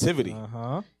captivity.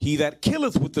 He that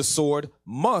killeth with the sword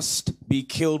must be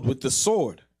killed with the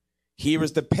sword. Here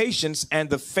is the patience and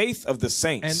the faith of the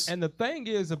saints. And the thing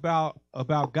is about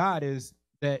God is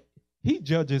that he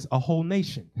judges a whole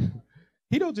nation.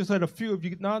 He don't just let a few of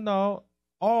you, no.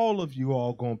 All of you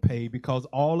all gonna pay because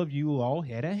all of you all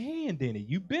had a hand in it.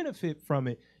 You benefit from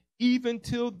it even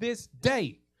till this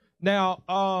day. Now,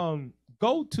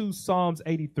 go to Psalms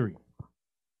 83.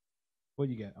 What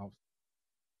you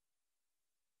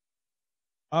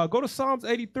got? Go to Psalms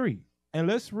 83 and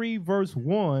let's read verse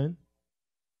 1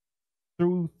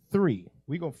 through 3.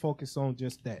 We're gonna focus on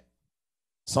just that.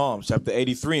 Psalms chapter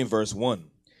 83 and verse 1.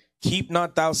 Keep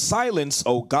not thou silence,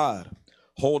 O God.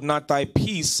 Hold not thy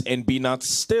peace and be not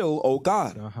still, O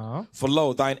God. For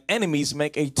lo, thine enemies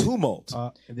make a tumult.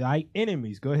 Thy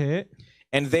enemies, go ahead.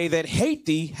 And they that hate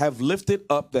thee have lifted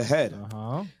up the head.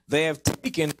 They have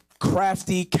taken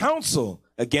crafty counsel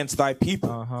against thy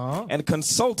people and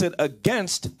consulted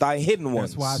against thy hidden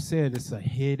ones. That's why I said it's a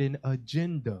hidden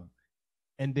agenda.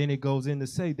 And then it goes in to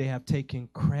say they have taken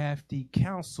crafty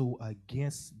counsel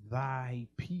against thy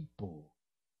people.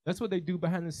 That's what they do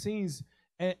behind the scenes.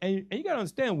 And you got to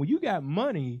understand, when you got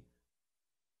money,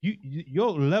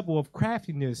 your level of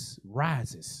craftiness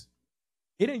rises.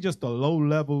 it ain't just a low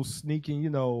level sneaking,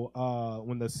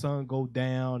 when the sun go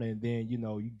down and then,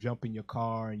 you jump in your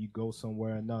car and you go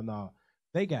somewhere. No.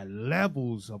 They got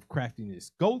levels of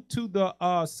craftiness. Go to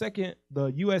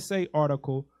the USA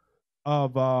article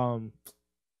of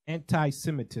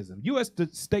anti-Semitism. U.S.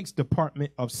 State's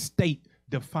Department of State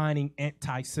defining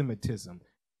anti-Semitism.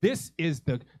 This is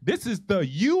the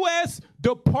U.S.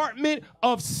 Department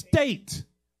of State.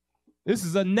 This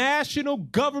is a national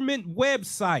government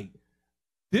website.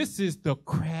 This is the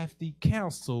crafty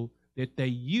counsel that they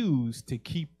use to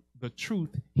keep the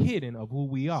truth hidden of who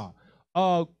we are.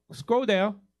 Scroll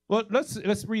down. Well,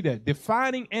 let's read that.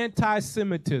 Defining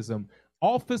anti-Semitism,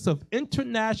 Office of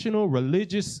International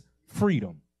Religious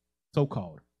Freedom,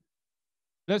 so-called.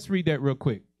 Let's read that real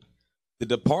quick. The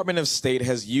Department of State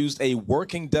has used a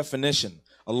working definition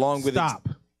along with... Stop.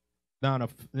 Now,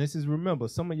 this is, remember,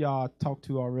 some of y'all talked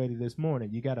to already this morning.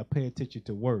 You got to pay attention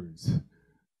to words.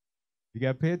 You got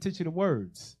to pay attention to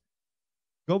words.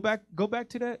 Go back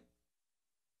to that.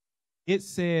 It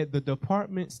said the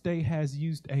Department of State has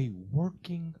used a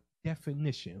working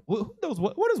definition. Who knows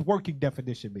what does working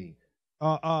definition mean?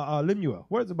 Lemuel,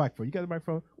 where's the microphone? You got the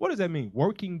microphone? What does that mean?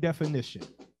 Working definition.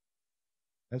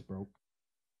 That's broke.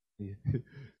 Yeah.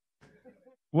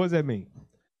 What does that mean?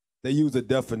 They use a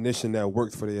definition that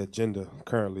works for the agenda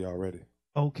currently already.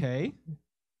 Okay.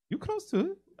 You close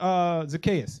to it.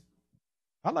 Zacchaeus.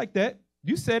 I like that.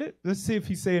 You said it. Let's see if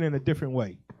he said it in a different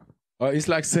way. It's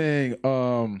like saying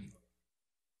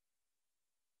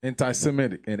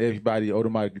anti-Semitic, and everybody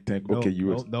automatically think, okay,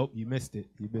 Nope, you missed it.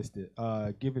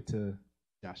 Give it to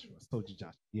Joshua. I told you,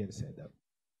 Joshua. He had said that.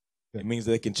 It means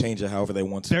they can change it however they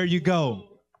want to. There you go.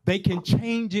 They can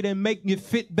change it and make it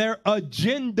fit their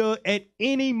agenda at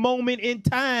any moment in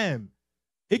time.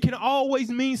 It can always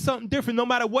mean something different no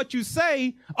matter what you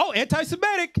say. Oh,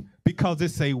 anti-Semitic, because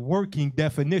it's a working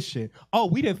definition. Oh,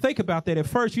 we didn't think about that at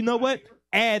first. You know what?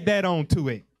 Add that on to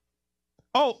it.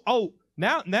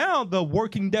 Now the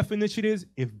working definition is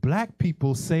if black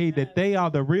people say that they are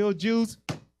the real Jews,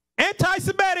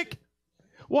 anti-Semitic.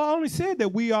 Well, I only said that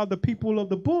we are the people of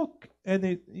the book,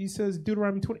 and he says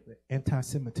Deuteronomy 20,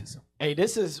 anti-Semitism. Hey,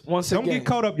 this is once again. Don't get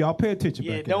caught up, y'all. Pay attention.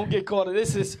 Yeah, don't get caught up.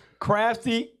 This is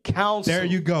crafty counsel. There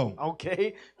you go.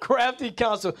 Okay, crafty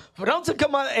counsel for them to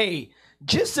come out.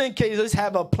 Just in case, let's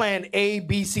have a plan A,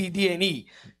 B, C, D, and E.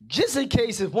 Just in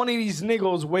case if one of these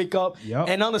niggas wake up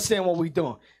and understand what we're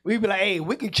doing. We be like, hey,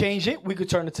 we could change it. We could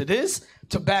turn it to this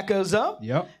to back us up.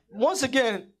 Yep. Once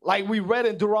again, like we read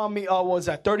in Deuteronomy, what was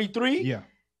that, 33? Yeah.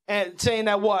 And saying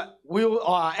that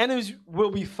our enemies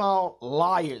will be found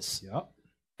liars. Yep.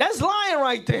 That's lying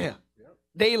right there. Yep.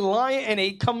 They lying and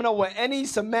they coming up with any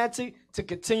semantic to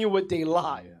continue with their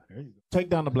lie. Yeah. Take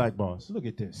down the black bars. Look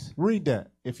at this. Read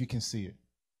that if you can see it.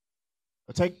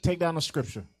 Take down the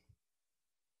scripture.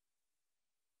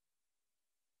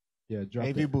 Yeah, drop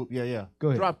AV it. Boop. Yeah. Go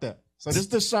ahead. Drop that. So this is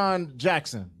Deshaun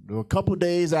Jackson. A couple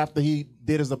days after he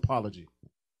did his apology.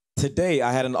 Today,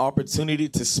 I had an opportunity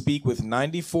to speak with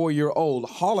 94-year-old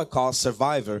Holocaust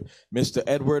survivor, Mr.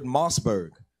 Edward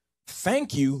Mossberg.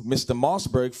 Thank you, Mr.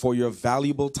 Mossberg, for your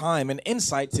valuable time and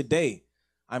insight today.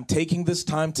 I'm taking this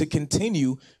time to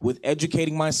continue with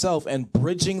educating myself and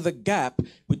bridging the gap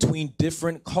between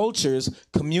different cultures,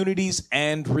 communities,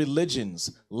 and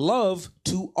religions. Love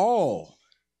to all.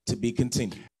 To be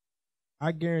continued.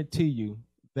 I guarantee you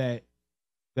that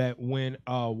when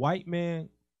a white man,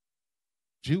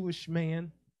 Jewish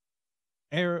man,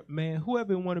 Arab man,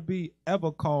 whoever it want to be,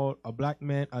 ever called a black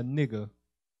man a nigger,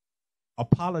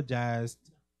 apologized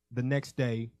the next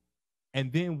day,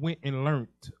 and then went and learned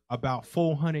about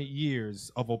 400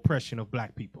 years of oppression of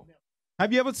black people.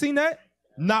 Have you ever seen that?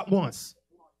 Not once.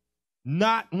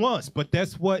 Not once. But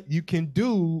that's what you can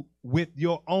do with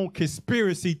your own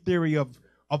conspiracy theory of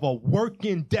a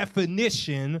working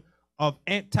definition of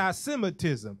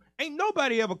anti-Semitism. Ain't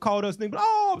nobody ever called us niggas.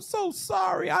 Oh, I'm so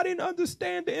sorry. I didn't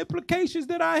understand the implications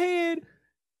that I had.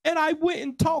 And I went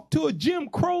and talked to a Jim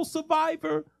Crow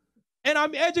survivor. And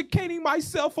I'm educating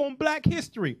myself on black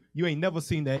history. You ain't never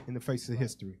seen that in the face of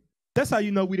history. That's how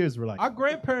you know we the Israelites. Our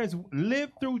grandparents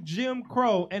lived through Jim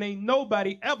Crow, and ain't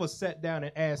nobody ever sat down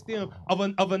and asked them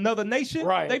of another nation.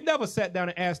 Right. They've never sat down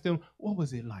and asked them, what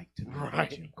was it like to live in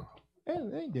Jim Crow?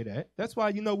 They ain't did that. That's why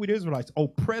you know we the Israelites.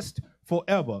 Oppressed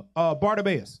forever.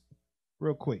 Bartimaeus,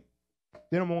 real quick.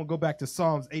 Then I'm going to go back to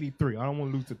Psalms 83. I don't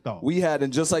want to lose the thought. We had,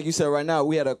 and just like you said right now,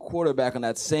 we had a quarterback on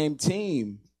that same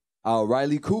team,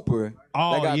 Riley Cooper,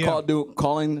 that got caught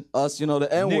calling us, the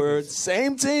N-word.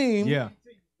 Same team. Yeah.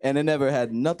 And it never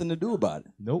had nothing to do about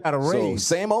it. Nope. Got a raise.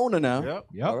 So, same owner now.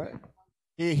 Yep. All right.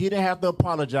 He didn't have to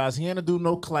apologize. He had to do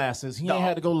no classes. He ain't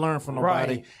had to go learn from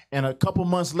nobody. Right. And a couple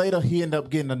months later, he ended up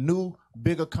getting a new,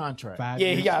 bigger contract.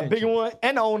 Yeah, he got a bigger one,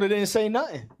 and the owner didn't say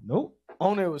nothing. Nope.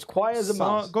 Owner was quiet as a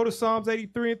mouse. Go to Psalms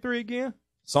 83:3 again.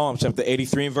 Psalm chapter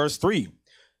 83 and verse 3.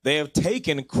 They have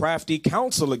taken crafty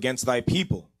counsel against thy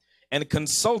people and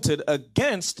consulted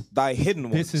against thy hidden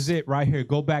ones. This is it right here.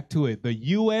 Go back to it. The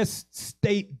U.S.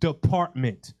 State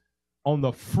Department on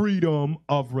the freedom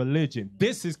of religion.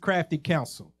 This is crafty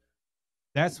counsel.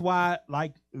 That's why,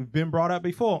 like been brought up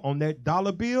before, on that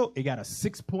dollar bill, it got a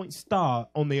 6-point star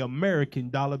on the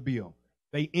American dollar bill.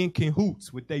 They in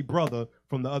cahoots with their brother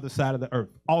from the other side of the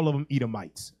earth. All of them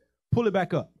Edomites. Pull it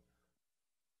back up.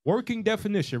 Working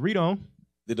definition. Read on.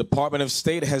 The Department of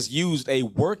State has used a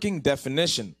working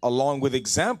definition along with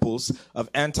examples of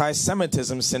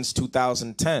anti-Semitism since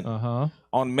 2010.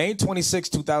 On May 26,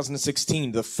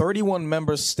 2016, the 31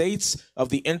 member states of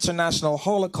the International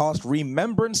Holocaust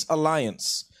Remembrance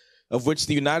Alliance, of which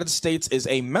the United States is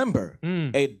a member,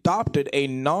 adopted a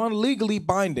non-legally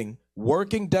binding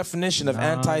working definition of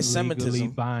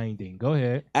anti-Semitism binding. Go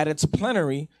ahead. At its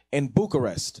plenary in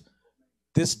Bucharest.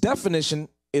 This definition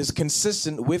is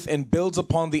consistent with and builds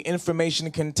upon the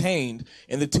information contained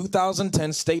in the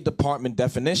 2010 State Department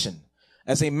definition.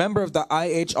 As a member of the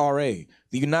IHRA,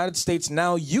 the United States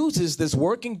now uses this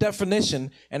working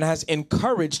definition and has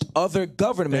encouraged other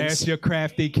governments. That's your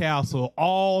crafty counsel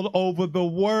all over the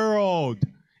world.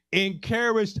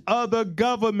 Encouraged other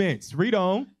governments. Read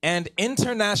on. And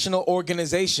international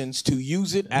organizations to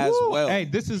use it as well. Hey,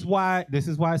 this is why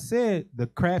I said the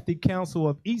crafty counsel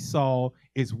of Esau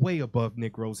is way above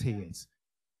Negroes' heads.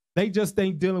 They just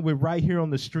ain't dealing with right here on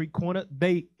the street corner.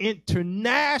 They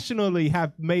internationally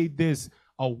have made this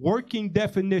a working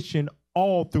definition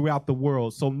all throughout the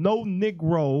world. So no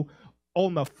Negro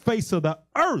on the face of the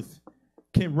earth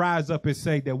can rise up and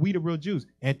say that we the real Jews.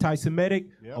 Anti-Semitic,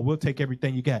 we'll take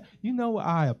everything you got. You know,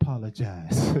 I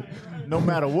apologize. No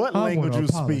matter what language you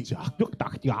speak.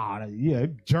 Yeah,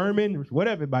 German,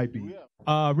 whatever it might be.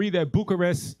 Read that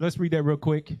Bucharest. Let's read that real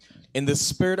quick. In the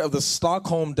spirit of the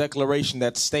Stockholm Declaration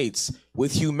that states,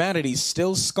 with humanity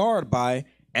still scarred by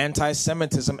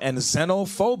anti-Semitism and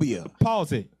xenophobia.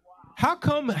 Pause it. How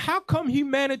come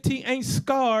humanity ain't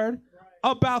scarred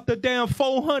about the damn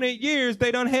 400 years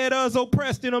they done had us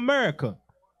oppressed in America?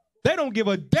 They don't give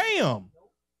a damn.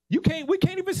 We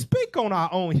can't even speak on our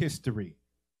own history.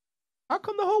 How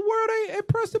come the whole world ain't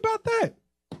impressed about that?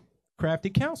 Crafty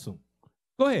counsel.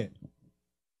 Go ahead.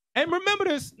 And remember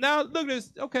this. Now, look at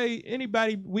this. Okay,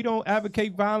 anybody, we don't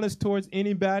advocate violence towards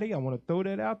anybody. I want to throw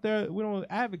that out there. We don't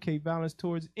advocate violence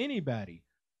towards anybody.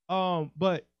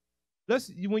 But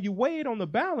when you weigh it on the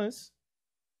balance,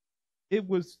 it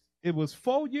was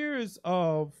 4 years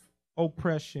of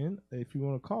oppression, if you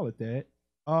want to call it that,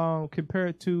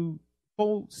 compared to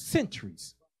 4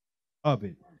 centuries of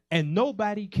it. And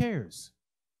nobody cares.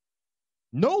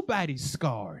 Nobody's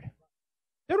scarred.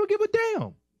 They don't give a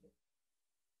damn.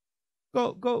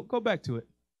 Go back to it.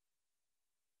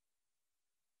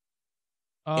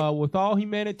 With all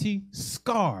humanity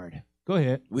scarred. Go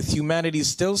ahead. With humanity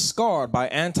still scarred by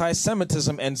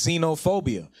anti-Semitism and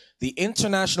xenophobia, the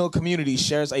international community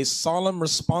shares a solemn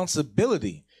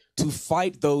responsibility to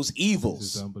fight those evils.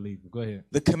 This is unbelievable. Go ahead.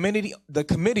 The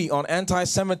Committee on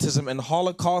Anti-Semitism and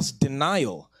Holocaust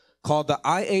Denial called the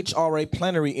IHRA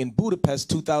plenary in Budapest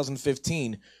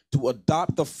 2015 to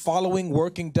adopt the following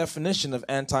working definition of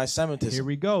anti-Semitism. Here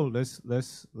we go. Let's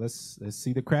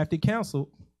see the crafty counsel.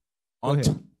 On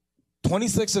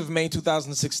 26th of May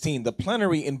 2016, the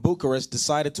plenary in Bucharest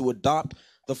decided to adopt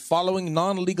the following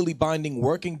non-legally binding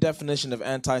working definition of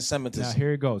anti-Semitism. Now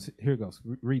here it goes.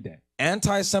 Read that.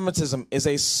 Anti-Semitism is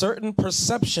a certain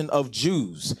perception of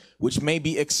Jews which may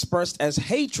be expressed as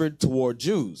hatred toward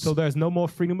Jews. So there's no more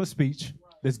freedom of speech.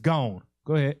 It's gone.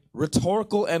 Go ahead.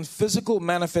 Rhetorical and physical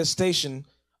manifestation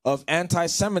of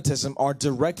anti-Semitism are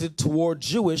directed toward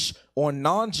Jewish or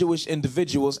non-Jewish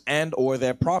individuals and or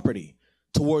their property,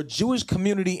 toward Jewish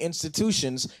community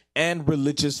institutions and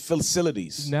religious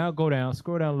facilities. Now go down.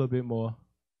 Scroll down a little bit more.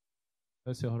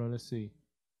 Let's see. Hold on. Let's see.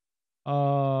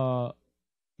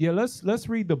 Yeah, let's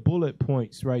read the bullet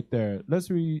points right there.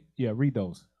 Read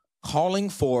those. Calling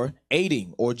for,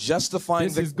 aiding, or justifying.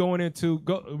 This is going into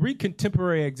read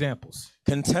contemporary examples.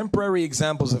 Contemporary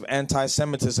examples of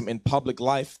anti-Semitism in public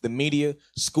life, the media,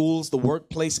 schools, the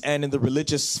workplace, and in the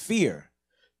religious sphere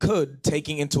could,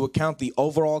 taking into account the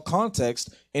overall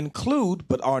context, include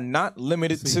but are not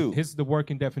limited to. Here's the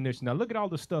working definition. Now look at all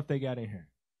the stuff they got in here.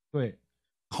 Go ahead.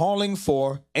 Calling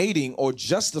for, aiding, or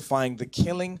justifying the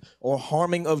killing or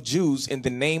harming of Jews in the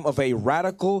name of a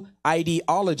radical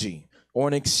ideology, or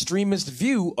an extremist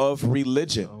view of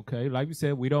religion. Okay, like we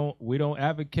said, we don't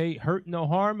advocate hurting or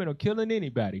harming or killing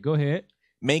anybody. Go ahead.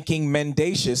 Making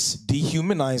mendacious,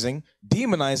 dehumanizing,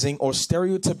 demonizing, or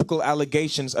stereotypical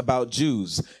allegations about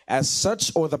Jews as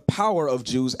such, or the power of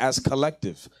Jews as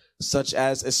collective, such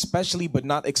as especially but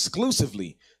not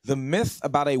exclusively the myth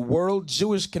about a world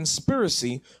Jewish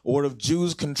conspiracy or of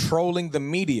Jews controlling the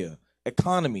media,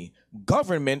 economy,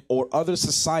 government, or other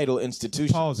societal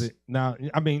institutions. Pause it. Now,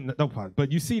 I mean, no pause.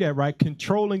 But you see that, right?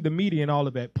 Controlling the media and all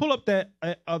of that. Pull up that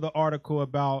other article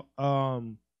about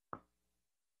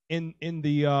in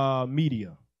the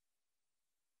media.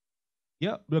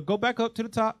 Yep. But go back up to the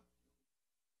top.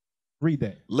 Read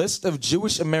that. List of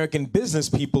Jewish American business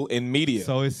people in media.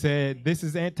 So it said this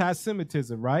is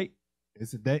anti-Semitism, right?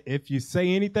 It's that if you say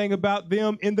anything about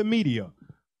them in the media.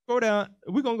 Go down.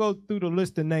 We're going to go through the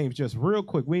list of names just real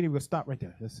quick. We ain't even stop right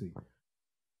there. Let's see.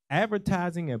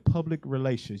 Advertising and public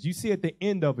relations. You see at the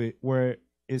end of it where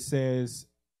it says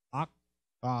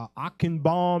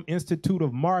Achenbaum Institute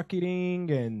of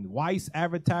Marketing and Weiss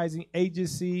Advertising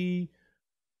Agency,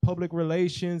 public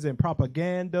relations and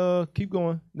propaganda. Keep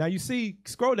going. Now you see,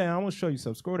 scroll down. I'm going to show you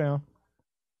something. Scroll down.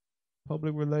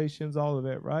 Public relations, all of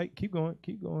that, right? Keep going.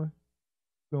 Keep going.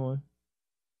 Going.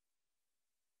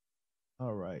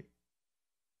 All right.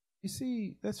 You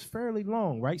see, that's fairly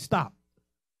long, right? Stop.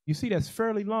 You see, that's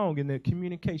fairly long in the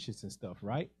communications and stuff,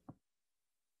 right?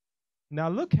 Now,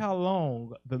 look how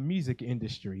long the music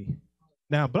industry.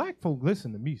 Now, black folk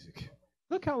listen to music.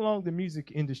 Look how long the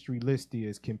music industry list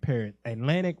is compared.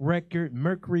 Atlantic Record,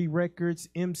 Mercury Records,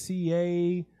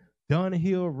 MCA,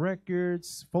 Dunhill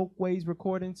Records, Folkways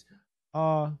Recordings.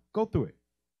 Go through it.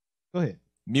 Go ahead.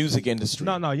 Music industry.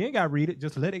 No, you ain't got to read it.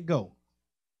 Just let it go.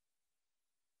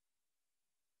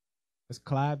 It's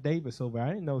Clive Davis over. I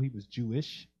didn't know he was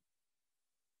Jewish.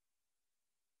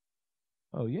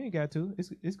 Oh, you ain't got to.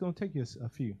 It's going to take you a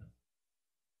few.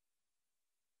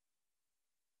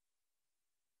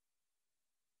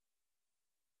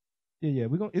 Yeah.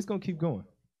 It's going to keep going.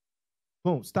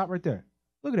 Boom. Stop right there.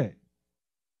 Look at that.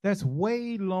 That's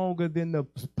way longer than the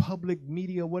public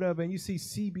media, whatever. And you see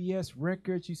CBS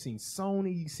Records, you see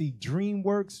Sony, you see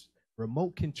DreamWorks,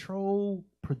 Remote Control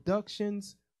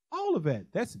Productions, all of that.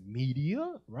 That's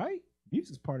media, right?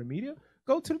 Music's part of media.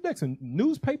 Go to the next one.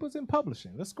 Newspapers and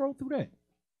publishing. Let's scroll through that.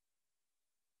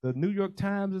 The New York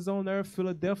Times is on there,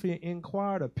 Philadelphia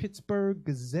Inquirer, the Pittsburgh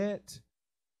Gazette,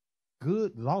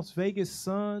 Good, Las Vegas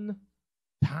Sun,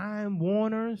 Time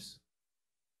Warners,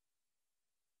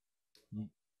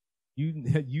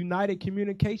 United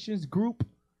Communications Group,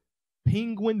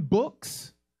 Penguin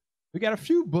Books. We got a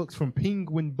few books from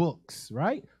Penguin Books,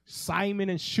 right?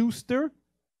 Simon and Schuster.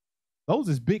 Those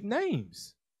is big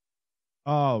names.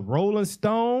 Rolling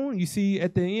Stone. You see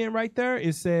at the end right there,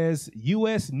 it says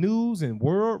U.S. News and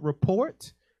World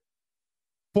Report.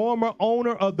 Former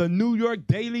owner of the New York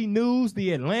Daily News,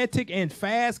 the Atlantic and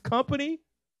Fast Company.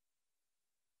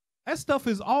 That stuff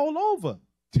is all over.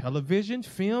 Television,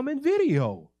 film, and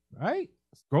video. Right?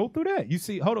 Scroll through that. You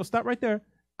see, hold on, stop right there.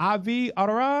 IV,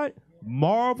 all right.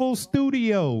 Marvel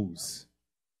Studios.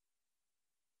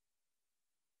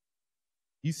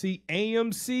 You see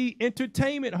AMC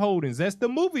Entertainment Holdings. That's the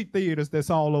movie theaters that's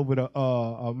all over the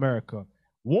America.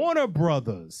 Warner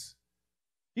Brothers.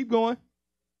 Keep going.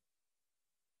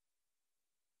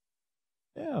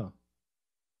 Yeah.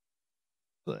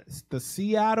 The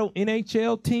Seattle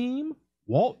NHL team.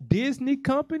 Walt Disney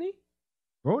Company.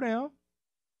 Scroll down.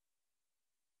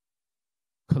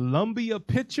 Columbia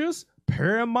Pictures,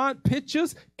 Paramount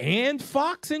Pictures, and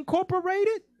Fox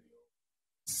Incorporated.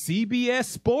 CBS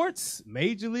Sports,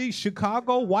 Major League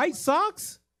Chicago White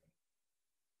Sox.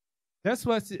 That's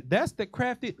the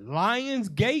crafted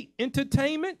Lionsgate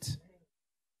Entertainment,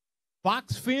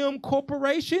 Fox Film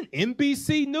Corporation,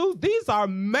 NBC News. These are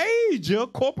major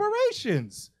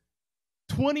corporations.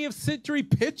 20th Century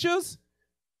Pictures.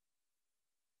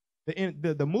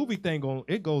 The movie thing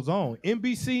it goes on.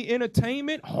 NBC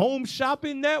Entertainment, Home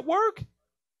Shopping Network,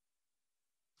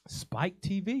 Spike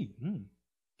TV.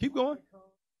 Keep going.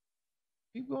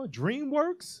 Keep going.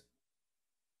 DreamWorks,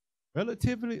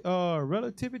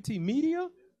 Relativity Media.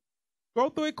 Go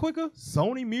through it quicker.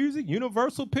 Sony Music,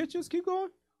 Universal Pictures. Keep going.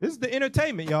 This is the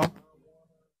entertainment, y'all.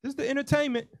 This is the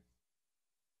entertainment.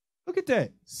 Look at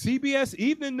that. CBS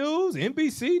Evening News,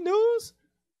 NBC News.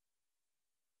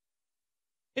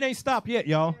 It ain't stopped yet,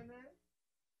 y'all.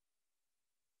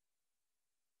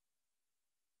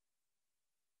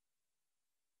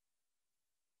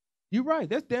 You're right.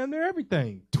 That's damn near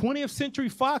everything. 20th Century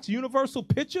Fox, Universal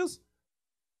Pictures.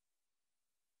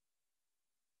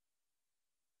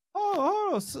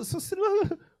 Oh,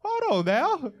 hold on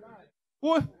now.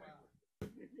 What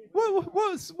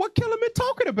Kellerman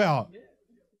talking about?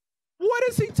 What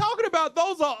is he talking about?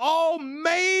 Those are all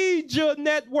major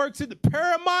networks in the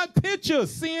Paramount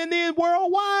Pictures, CNN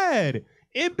Worldwide,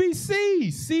 NBC,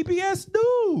 CBS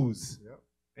News. Yep.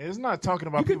 It's not talking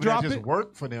about people that just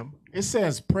work for them. It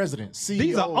says president, CEOs.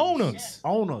 These are owners.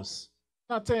 Owners.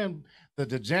 Not saying that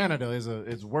the janitor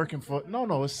is working for.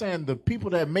 No. It's saying the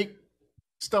people that make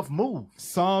stuff move.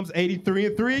 Psalms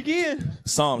 83:3 again.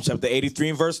 Psalm chapter 83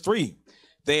 and verse 3.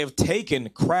 They have taken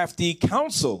crafty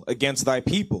counsel against thy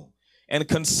people and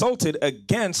consulted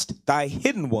against thy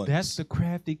hidden ones. That's the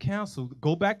crafty counsel.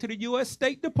 Go back to the U.S.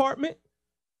 State Department.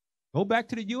 Go back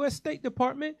to the U.S. State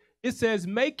Department. It says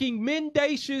making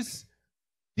mendacious,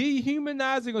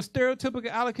 dehumanizing, or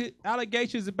stereotypical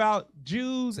allegations about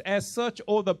Jews as such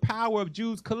or the power of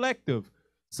Jews collective,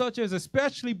 such as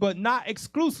especially but not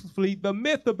exclusively the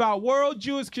myth about world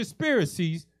Jewish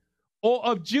conspiracies or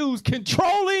of Jews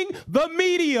controlling the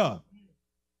media,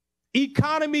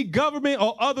 economy, government,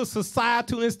 or other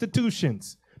societal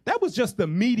institutions. That was just the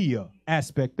media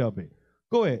aspect of it.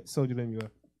 Go ahead, Soldier Lemuel.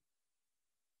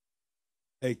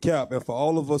 Hey, Cap, and for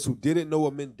all of us who didn't know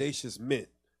what mendacious meant,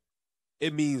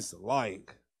 it means lying.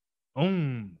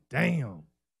 Damn.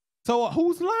 So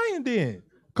who's lying then?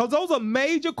 Because those are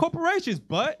major corporations,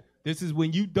 but this is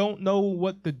when you don't know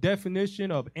what the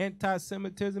definition of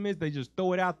anti-Semitism is. They just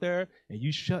throw it out there and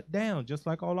you shut down, just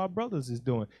like all our brothers is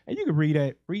doing. And you can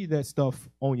read that stuff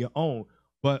on your own.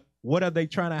 But what are they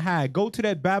trying to hide? Go to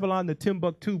that Babylon the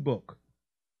Timbuktu book.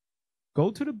 Go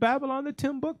to the Babylon the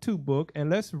Timbuktu book and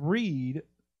let's read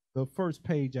the first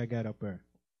page I got up there.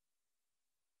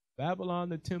 Babylon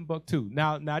the Timbuktu.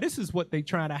 Now this is what they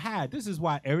trying to hide. This is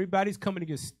why everybody's coming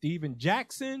against Stephen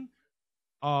Jackson,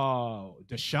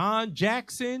 Deshaun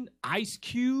Jackson, Ice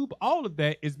Cube. All of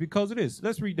that is because of this.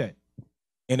 Let's read that.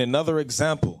 In another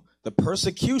example, the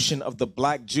persecution of the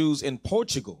black Jews in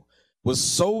Portugal was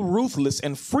so ruthless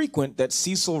and frequent that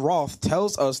Cecil Roth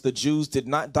tells us the Jews did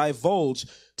not divulge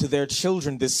to their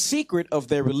children the secret of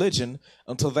their religion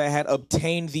until they had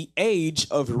obtained the age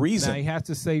of reason. Now he has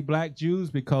to say black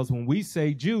Jews because when we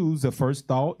say Jews, the first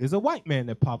thought is a white man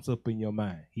that pops up in your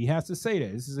mind. He has to say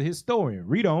that. This is a historian.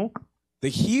 Read on. The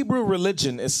Hebrew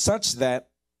religion is such that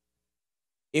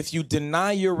if you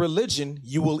deny your religion,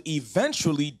 you will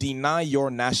eventually deny your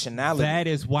nationality. That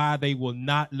is why they will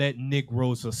not let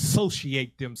Negroes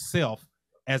associate themselves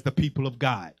as the people of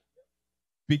God.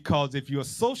 Because if you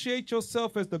associate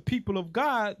yourself as the people of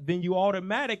God, then you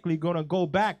automatically going to go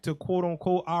back to quote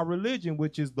unquote our religion,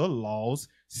 which is the laws,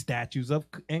 statutes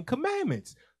and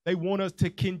commandments. They want us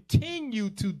to continue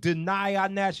to deny our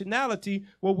nationality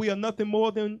where we are nothing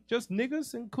more than just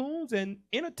niggas and coons and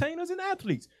entertainers and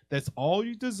athletes. That's all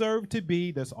you deserve to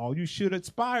be. That's all you should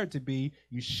aspire to be.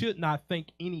 You should not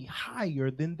think any higher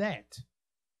than that.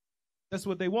 That's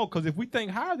what they want. Because if we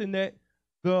think higher than that,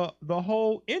 the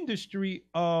whole industry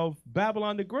of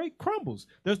Babylon the Great crumbles.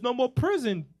 There's no more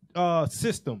prison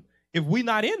system. If we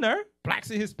not in there, blacks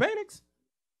and Hispanics,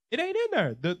 it ain't in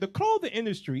there. The clothing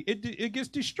industry, it gets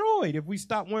destroyed if we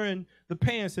stop wearing the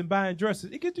pants and buying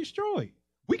dresses. It gets destroyed.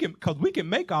 Because we can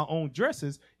make our own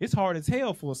dresses. It's hard as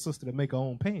hell for a sister to make her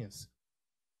own pants.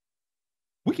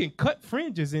 We can cut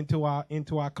fringes into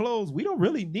our clothes. We don't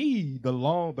really need the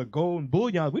gold and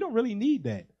bullion. We don't really need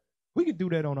that. We can do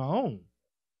that on our own.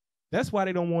 That's why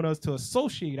they don't want us to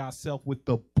associate ourselves with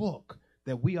the book,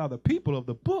 that we are the people of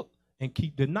the book, and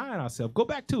keep denying ourselves. Go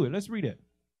back to it. Let's read it.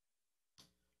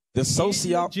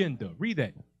 Agenda. Read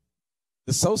that.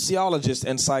 The sociologists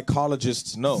and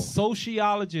psychologists know.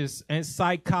 Sociologists and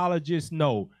psychologists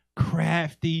know.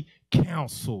 Crafty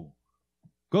counsel.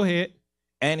 Go ahead.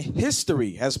 And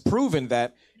history has proven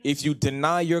that if you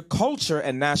deny your culture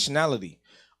and nationality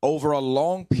over a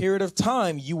long period of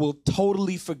time, you will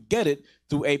totally forget it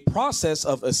through a process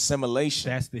of assimilation.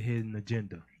 That's the hidden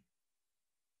agenda.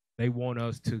 They want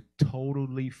us to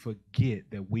totally forget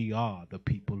that we are the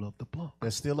people of the book.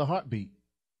 There's still a heartbeat.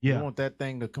 Yeah. They want that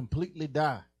thing to completely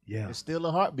die. Yeah. It's still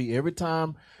a heartbeat. Every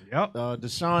time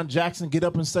Deshaun Jackson get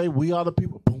up and say, we are the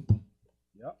people, boom, boom.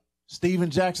 Yep. Stephen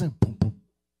Jackson, boom, boom.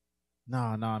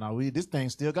 No. This thing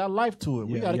still got life to it.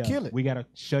 We got to kill it. We got to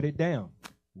shut it down.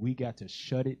 We got to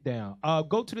shut it down.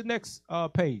 Go to the next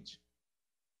page.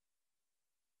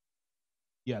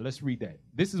 Yeah, let's read that.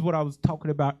 This is what I was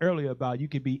talking about earlier about you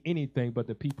could be anything but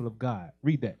the people of God.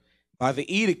 Read that. By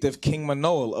the edict of King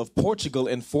Manuel of Portugal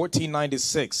in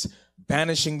 1496,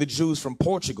 banishing the Jews from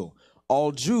Portugal,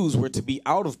 all Jews were to be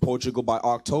out of Portugal by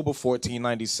October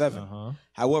 1497.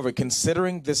 However,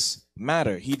 considering this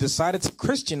matter, he decided to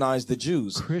Christianize the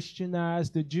Jews.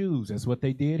 Christianize the Jews. That's what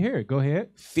they did here. Go ahead.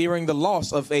 Fearing the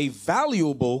loss of a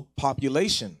valuable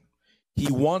population.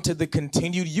 He wanted the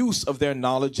continued use of their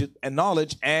knowledge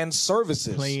and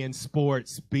services. Playing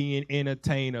sports, being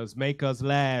entertainers, make us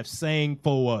laugh, sing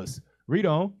for us. Read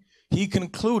on. He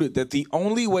concluded that the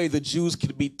only way the Jews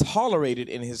could be tolerated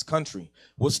in his country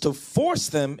was to force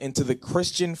them into the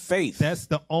Christian faith. That's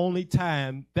the only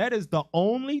time. That is the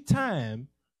only time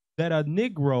that a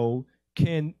Negro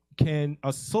can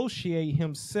associate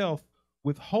himself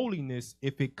with holiness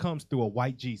if it comes through a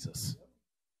white Jesus.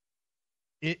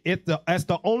 That's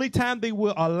the only time they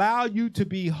will allow you to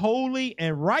be holy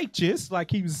and righteous,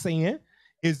 like he was saying,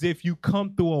 is if you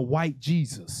come through a white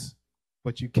Jesus.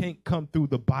 But you can't come through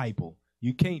the Bible.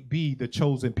 You can't be the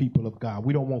chosen people of God.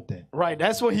 We don't want that. Right.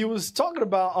 That's what he was talking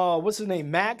about. What's his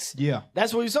name? Max? Yeah.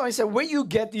 That's what he said. He said, where do you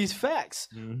get these facts?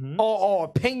 Or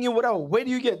opinion, whatever. Where do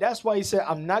you get? That's why he said,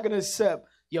 I'm not going to accept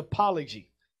your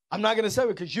apology. I'm not going to accept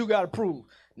it because you got to prove.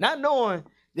 Not knowing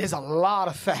there's a lot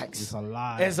of facts. It's a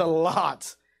lot. There's a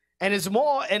lot. And it's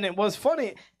more, and it was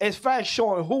funny, it's facts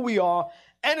showing who we are,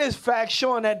 and it's facts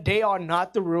showing that they are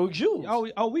not the real Jews.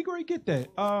 Oh, we gonna get that.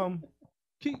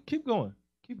 Keep going.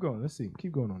 Keep going. Let's see.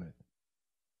 Keep going on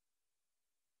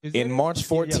that. In March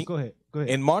 14, go ahead.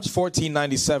 In March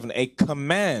 1497, a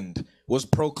command was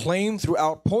proclaimed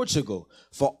throughout Portugal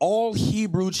for all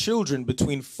Hebrew children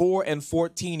between 4 and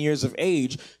 14 years of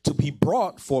age to be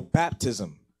brought for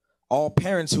baptism. All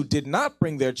parents who did not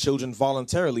bring their children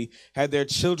voluntarily had their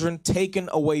children taken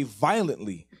away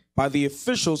violently by the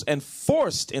officials and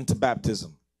forced into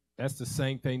baptism. That's the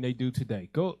same thing they do today.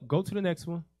 Go to the next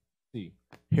one. See,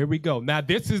 here we go. Now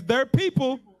this is their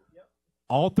people.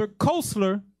 Arthur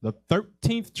Koestler, the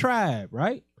 13th tribe,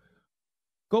 right?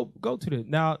 Go to the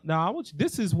now. I want you.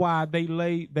 This is why they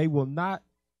will not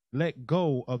let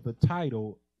go of the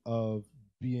title of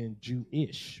being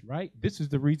Jewish, right? This is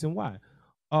the reason why.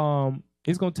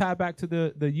 It's going to tie back to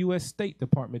the U.S. State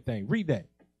Department thing. Read that.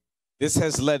 This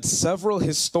has led several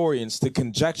historians to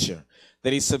conjecture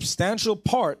that a substantial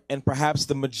part and perhaps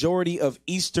the majority of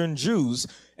Eastern Jews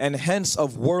and hence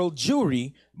of world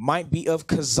Jewry might be of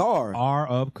Khazar. Are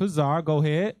of Khazar. Go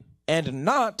ahead. And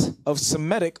not of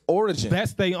Semitic origin.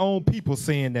 That's their own people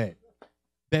saying that.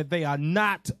 That they are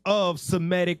not of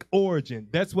Semitic origin.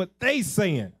 That's what they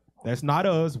saying. That's not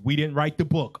us. We didn't write the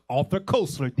book. Arthur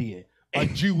Koestler did. A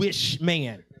Jewish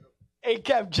man. Hey,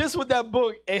 Kev, just with that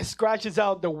book, it scratches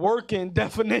out the working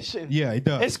definition. Yeah, it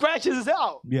does. It scratches it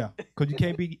out. Yeah, because you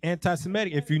can't be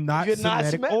anti-Semitic if you're not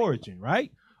Semitic origin,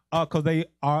 right? Because they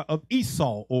are of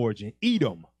Esau origin,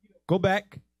 Edom. Go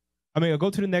back.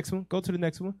 Go to the next one. Go to the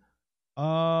next one.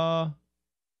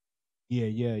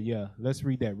 Yeah. Let's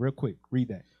read that real quick. Read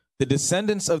that. The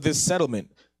descendants of this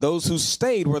settlement, those who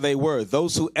stayed where they were,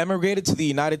 those who emigrated to the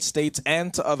United States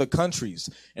and to other countries,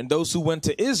 and those who went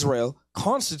to Israel,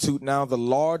 constitute now the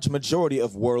large majority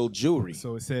of world Jewry.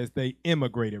 So it says they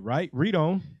immigrated, right? Read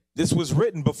on. This was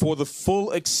written before the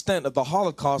full extent of the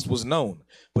Holocaust was known,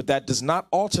 but that does not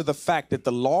alter the fact that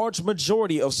the large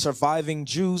majority of surviving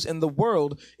Jews in the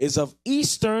world is of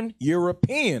Eastern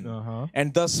European,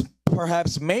 and thus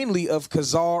perhaps mainly of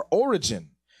Khazar origin.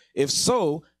 If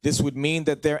so, this would mean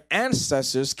that their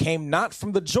ancestors came not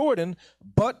from the Jordan,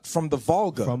 but from the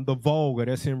Volga. From the Volga,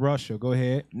 that's in Russia. Go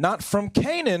ahead. Not from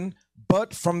Canaan,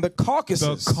 but from the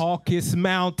Caucasus. The Caucasus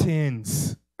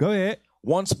Mountains. Go ahead.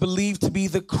 Once believed to be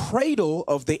the cradle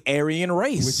of the Aryan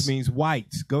race. Which means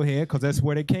whites. Go ahead, because that's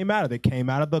where they came out of. They came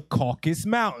out of the Caucasus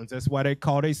Mountains. That's why they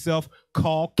call themselves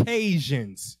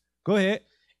Caucasians. Go ahead.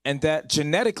 And that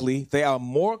genetically, they are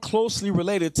more closely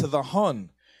related to the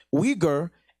Hun, Uyghur,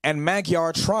 and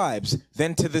Magyar tribes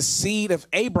than to the seed of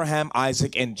Abraham,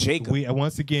 Isaac, and Jacob.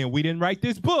 Once again, we didn't write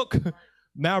this book.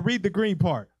 Now read the green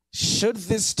part. Should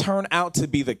this turn out to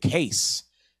be the case,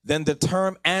 then the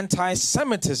term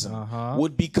anti-Semitism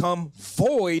would become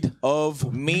void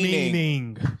of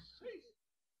meaning.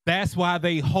 That's why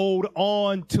they hold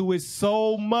on to it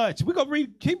so much. We're going to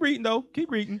read. Keep reading, though.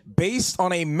 Keep reading. Based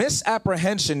on a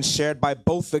misapprehension shared by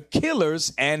both the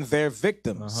killers and their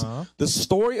victims. The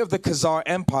story of the Khazar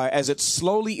Empire, as it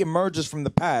slowly emerges from the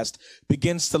past,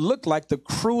 begins to look like the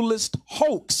cruelest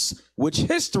hoax which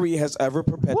history has ever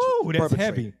perpetrated. Woo, that's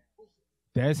heavy.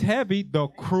 That's heavy. The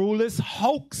cruelest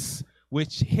hoax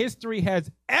which history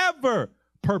has ever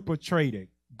perpetrated.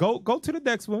 Go to the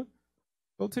next one.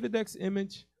 Go to the next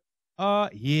image.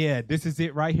 Yeah, this is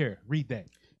it right here. Read that.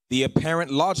 The apparent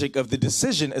logic of the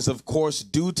decision is, of course,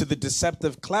 due to the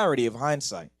deceptive clarity of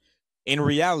hindsight. In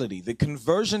reality, the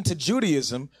conversion to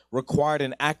Judaism required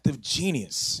an act of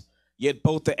genius. Yet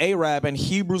both the Arab and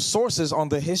Hebrew sources on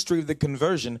the history of the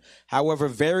conversion, however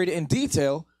varied in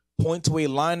detail, point to a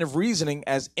line of reasoning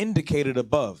as indicated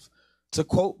above. To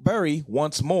quote Berry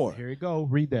once more. Here you go.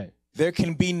 Read that. There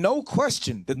can be no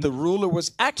question that the ruler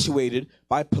was actuated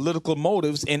by political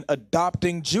motives in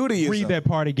adopting Judaism. Read that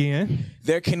part again.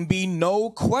 There can be no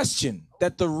question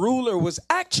that the ruler was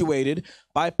actuated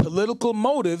by political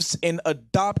motives in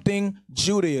adopting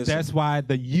Judaism. That's why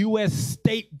the U.S.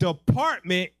 State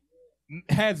Department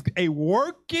has a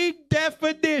working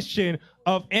definition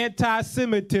of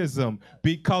anti-Semitism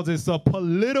because it's a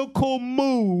political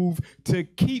move to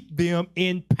keep them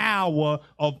in power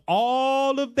of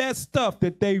all of that stuff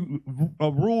that they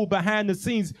rule behind the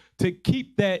scenes, to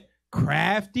keep that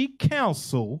crafty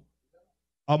counsel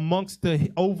amongst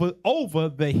the over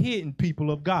the hidden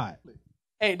people of God.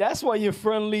 Hey, that's why your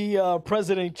friendly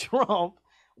President Trump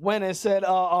went and said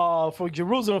for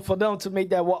Jerusalem, for them to make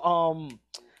that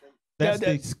That's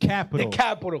the capital. The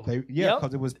capital.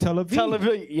 Because it was Tel Aviv. Tel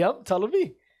Aviv. Yep, Tel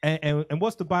Aviv. And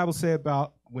what's the Bible say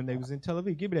about when they was in Tel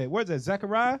Aviv? Give me that. Where's that?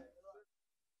 Zechariah?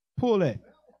 Pull that.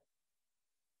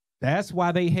 That's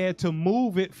why they had to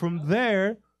move it from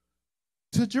there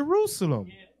to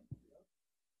Jerusalem.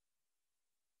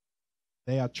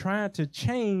 They are trying to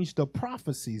change the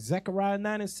prophecy, Zechariah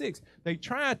 9 and 6. They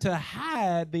trying to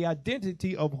hide the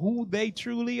identity of who they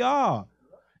truly are.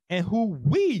 And who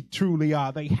we truly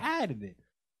are. They hiding it.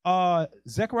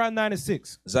 Zechariah 9 and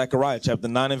 6. Zechariah chapter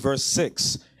 9 and verse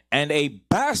 6. And a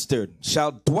bastard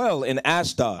shall dwell in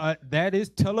Ashdod. That is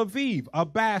Tel Aviv, a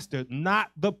bastard,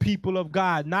 not the people of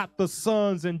God, not the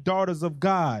sons and daughters of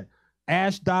God.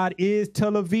 Ashdod is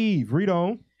Tel Aviv. Read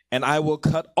on. And I will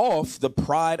cut off the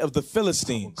pride of the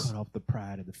Philistines. Cut off the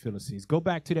pride of the Philistines. Go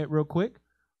back to that real quick.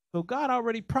 So God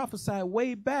already prophesied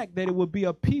way back that it would be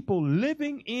a people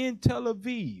living in Tel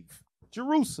Aviv,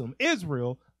 Jerusalem,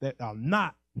 Israel, that are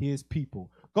not his people.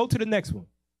 Go to the next one.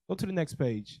 Go to the next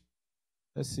page.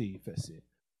 Let's see if that's it.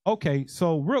 Okay,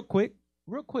 so real quick.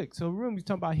 So remember, we're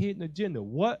talking about hidden agenda.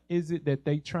 What is it that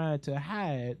they trying to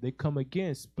hide? They come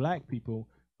against black people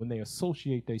when they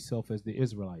associate themselves as the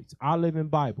Israelites. Our Living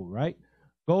Bible, right?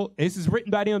 Go. This is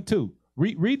written by them too.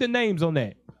 Read the names on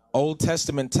that. Old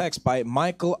Testament text by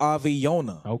Michael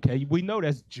Aviona. Okay, we know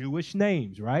that's Jewish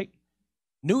names, right?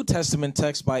 New Testament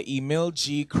text by Emil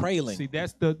G. Kraling. See,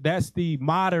 that's the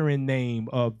modern name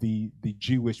of the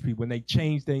Jewish people. When they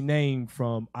changed their name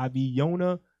from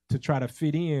Aviona to try to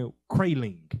fit in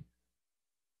Kraling.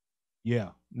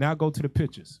 Yeah. Now go to the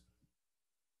pictures.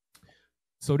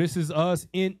 So this is us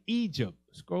in Egypt.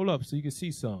 Scroll up so you can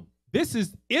see some. This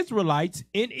is Israelites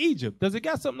in Egypt. Does it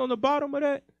got something on the bottom of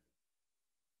that?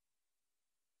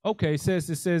 Okay, it says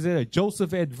there,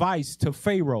 Joseph's advice to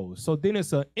Pharaoh. So then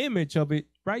it's an image of it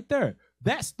right there.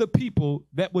 That's the people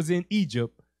that was in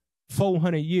Egypt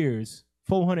 400 years,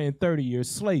 430 years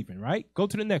slaving, right? Go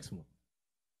to the next one.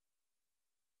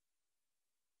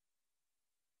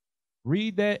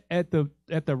 Read that at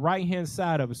the right-hand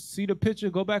side of it. See the picture?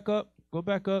 Go back up,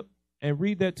 and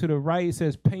read that to the right. It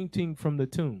says painting from the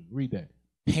tomb. Read that.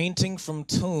 Painting from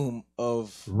tomb of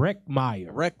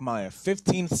Reckmeyer.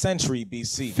 15th century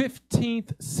BC.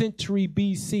 15th century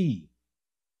BC.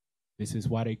 This is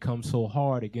why they come so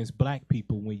hard against black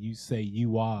people when you say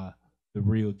you are the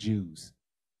real Jews.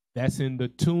 That's in the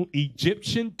tomb,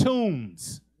 Egyptian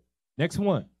tombs. Next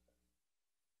one.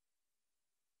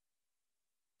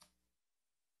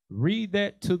 Read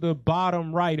that to the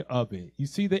bottom right of it. You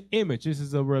see the image. This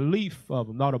is a relief of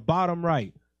them. Now the bottom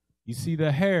right. You see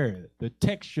the hair, the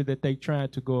texture that they trying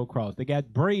to go across. They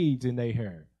got braids in their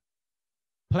hair.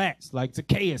 Plaits like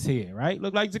Zacchaeus here, right?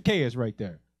 Look like Zacchaeus right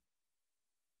there.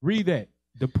 Read that.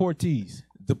 The Portees.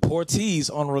 The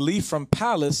Portees on relief from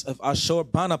palace of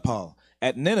Ashurbanipal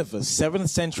at Nineveh, 7th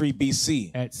century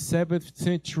BC. At 7th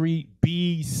century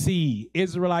BC.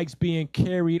 Israelites being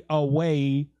carried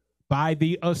away by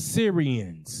the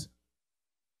Assyrians.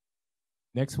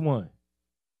 Next one.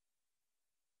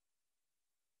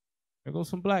 There goes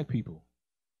some black people.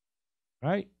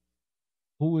 Right?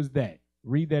 Who is that?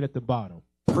 Read that at the bottom.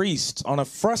 Priests on a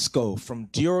fresco from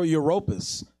Dura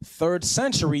Europus, 3rd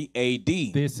century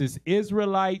AD. This is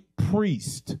Israelite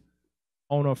priest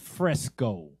on a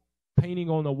fresco, painting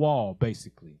on the wall,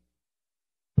 basically.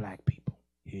 Black people,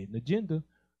 hidden agenda.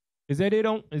 Is that it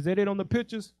on the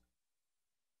pictures?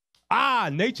 Ah,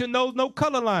 nature knows no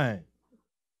color line.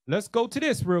 Let's go to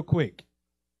this real quick.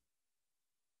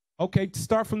 Okay,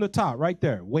 start from the top, right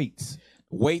there. Weights.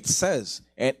 Waite says,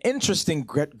 an interesting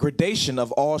gradation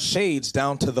of all shades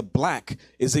down to the black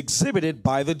is exhibited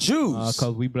by the Jews.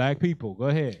 Because we black people. Go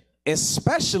ahead.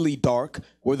 Especially dark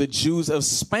were the Jews of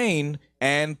Spain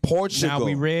and Portugal. Now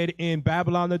we read in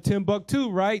Babylon the Timbuktu,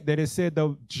 right, that it said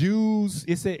the Jews,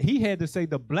 it said he had to say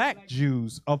the black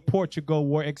Jews of Portugal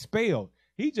were expelled.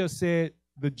 He just said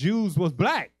the Jews was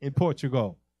black in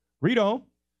Portugal. Read on.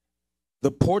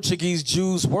 The Portuguese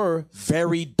Jews were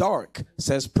very dark,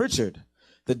 says Pritchard.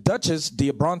 The Duchess de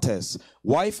Abrantes,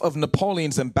 wife of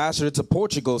Napoleon's ambassador to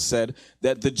Portugal, said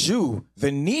that the Jew,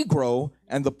 the Negro,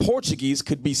 and the Portuguese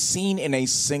could be seen in a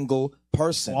single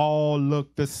person. All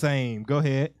look the same. Go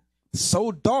ahead.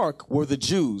 So dark were the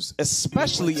Jews,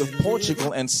 especially of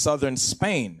Portugal and southern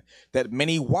Spain, that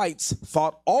many whites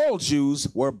thought all Jews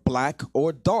were black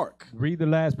or dark. Read the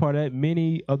last part of that.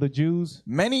 Many of the Jews?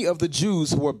 Many of the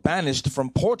Jews who were banished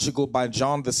from Portugal by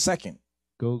John II.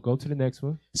 Go to the next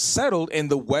one. Settled in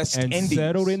the West Indies.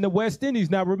 Settled in the West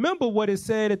Indies. Now remember what it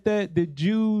said that the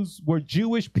Jews were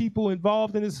Jewish people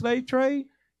involved in the slave trade?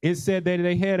 It said that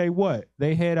they had a what?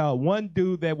 They had one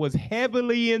dude that was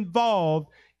heavily involved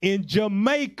in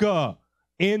Jamaica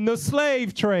in the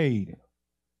slave trade.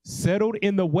 Settled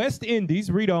in the West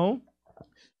Indies. Read on.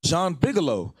 John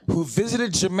Bigelow, who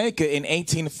visited Jamaica in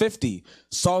 1850,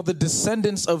 saw the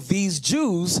descendants of these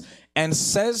Jews and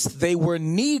says they were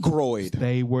Negroid.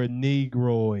 They were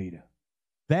Negroid.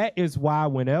 That is why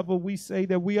whenever we say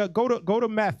that we are, go to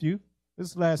Matthew. This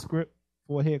is the last script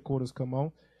before headquarters come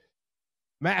on.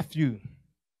 Matthew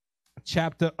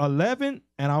chapter 11,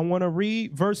 and I want to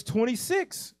read verse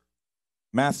 26.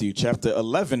 Matthew chapter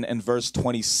 11 and verse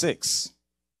 26.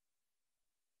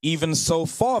 Even so,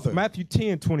 Father. Matthew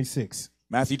 10, 26.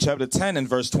 Matthew chapter 10 and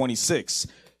verse 26.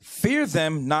 Fear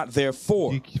them not,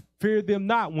 therefore. You fear them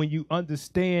not when you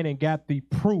understand and got the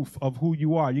proof of who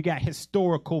you are. You got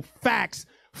historical facts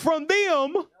from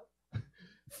them.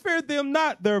 Fear them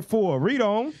not, therefore. Read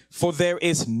on. For there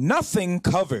is nothing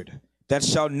covered that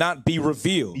shall not be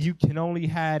revealed. You can only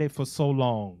hide it for so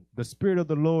long. The Spirit of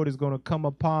the Lord is going to come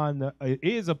upon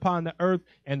the earth,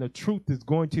 and the truth is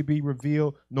going to be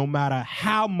revealed no matter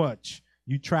how much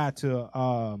you try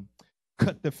to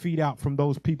cut the feet out from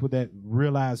those people that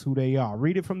realize who they are.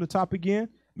 Read it from the top again.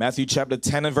 Matthew chapter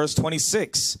 10 and verse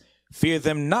 26. Fear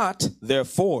them not,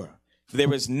 therefore, for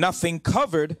there is nothing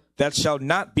covered that shall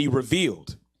not be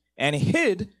revealed, and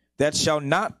hid that shall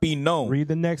not be known. Read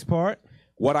the next part.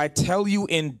 What I tell you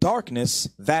in darkness,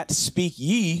 that speak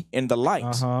ye in the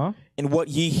light. And what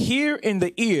ye hear in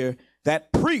the ear,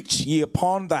 that preach ye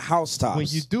upon the housetops. When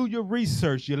you do your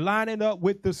research, you're lining up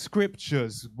with the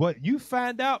scriptures. What you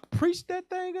find out, preach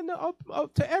that thing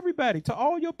to everybody, to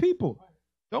all your people.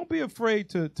 Don't be afraid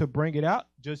to bring it out.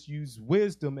 Just use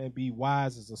wisdom and be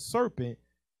wise as a serpent,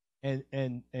 and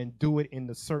do it in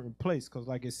a certain place. Because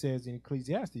like it says in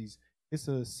Ecclesiastes, it's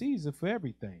a season for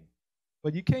everything.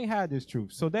 But you can't hide this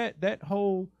truth. So that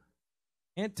whole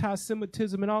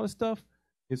anti-Semitism and all this stuff,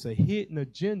 it's a hidden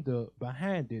agenda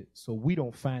behind it, so we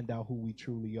don't find out who we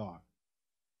truly are.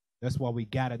 That's why we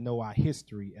got to know our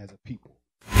history as a people.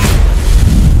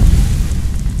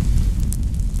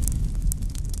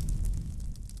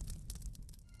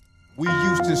 We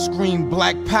used to scream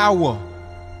Black Power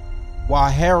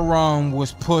while heroin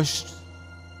was pushed.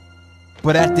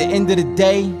 But at the end of the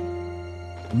day,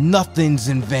 nothing's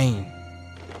in vain.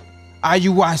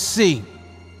 IUIC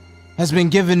has been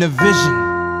given a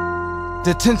vision.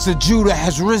 The tents of Judah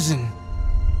has risen.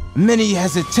 Many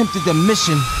has attempted the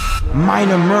mission.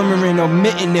 Minor murmuring,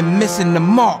 omitting, and missing the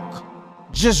mark.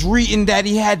 Just reading that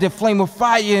he had the flame of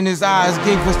fire in his eyes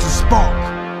gave us the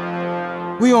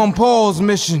spark. We on Paul's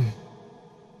mission.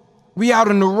 We out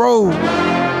on the road.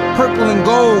 Purple and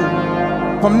gold.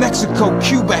 From Mexico,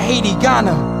 Cuba, Haiti,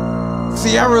 Ghana,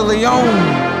 Sierra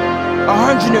Leone.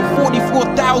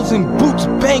 144,000 boots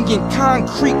banging,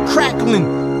 concrete crackling.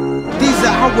 These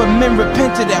are our men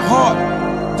repented at heart.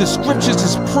 The scriptures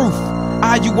is proof.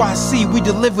 IUIC, we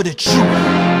deliver the truth.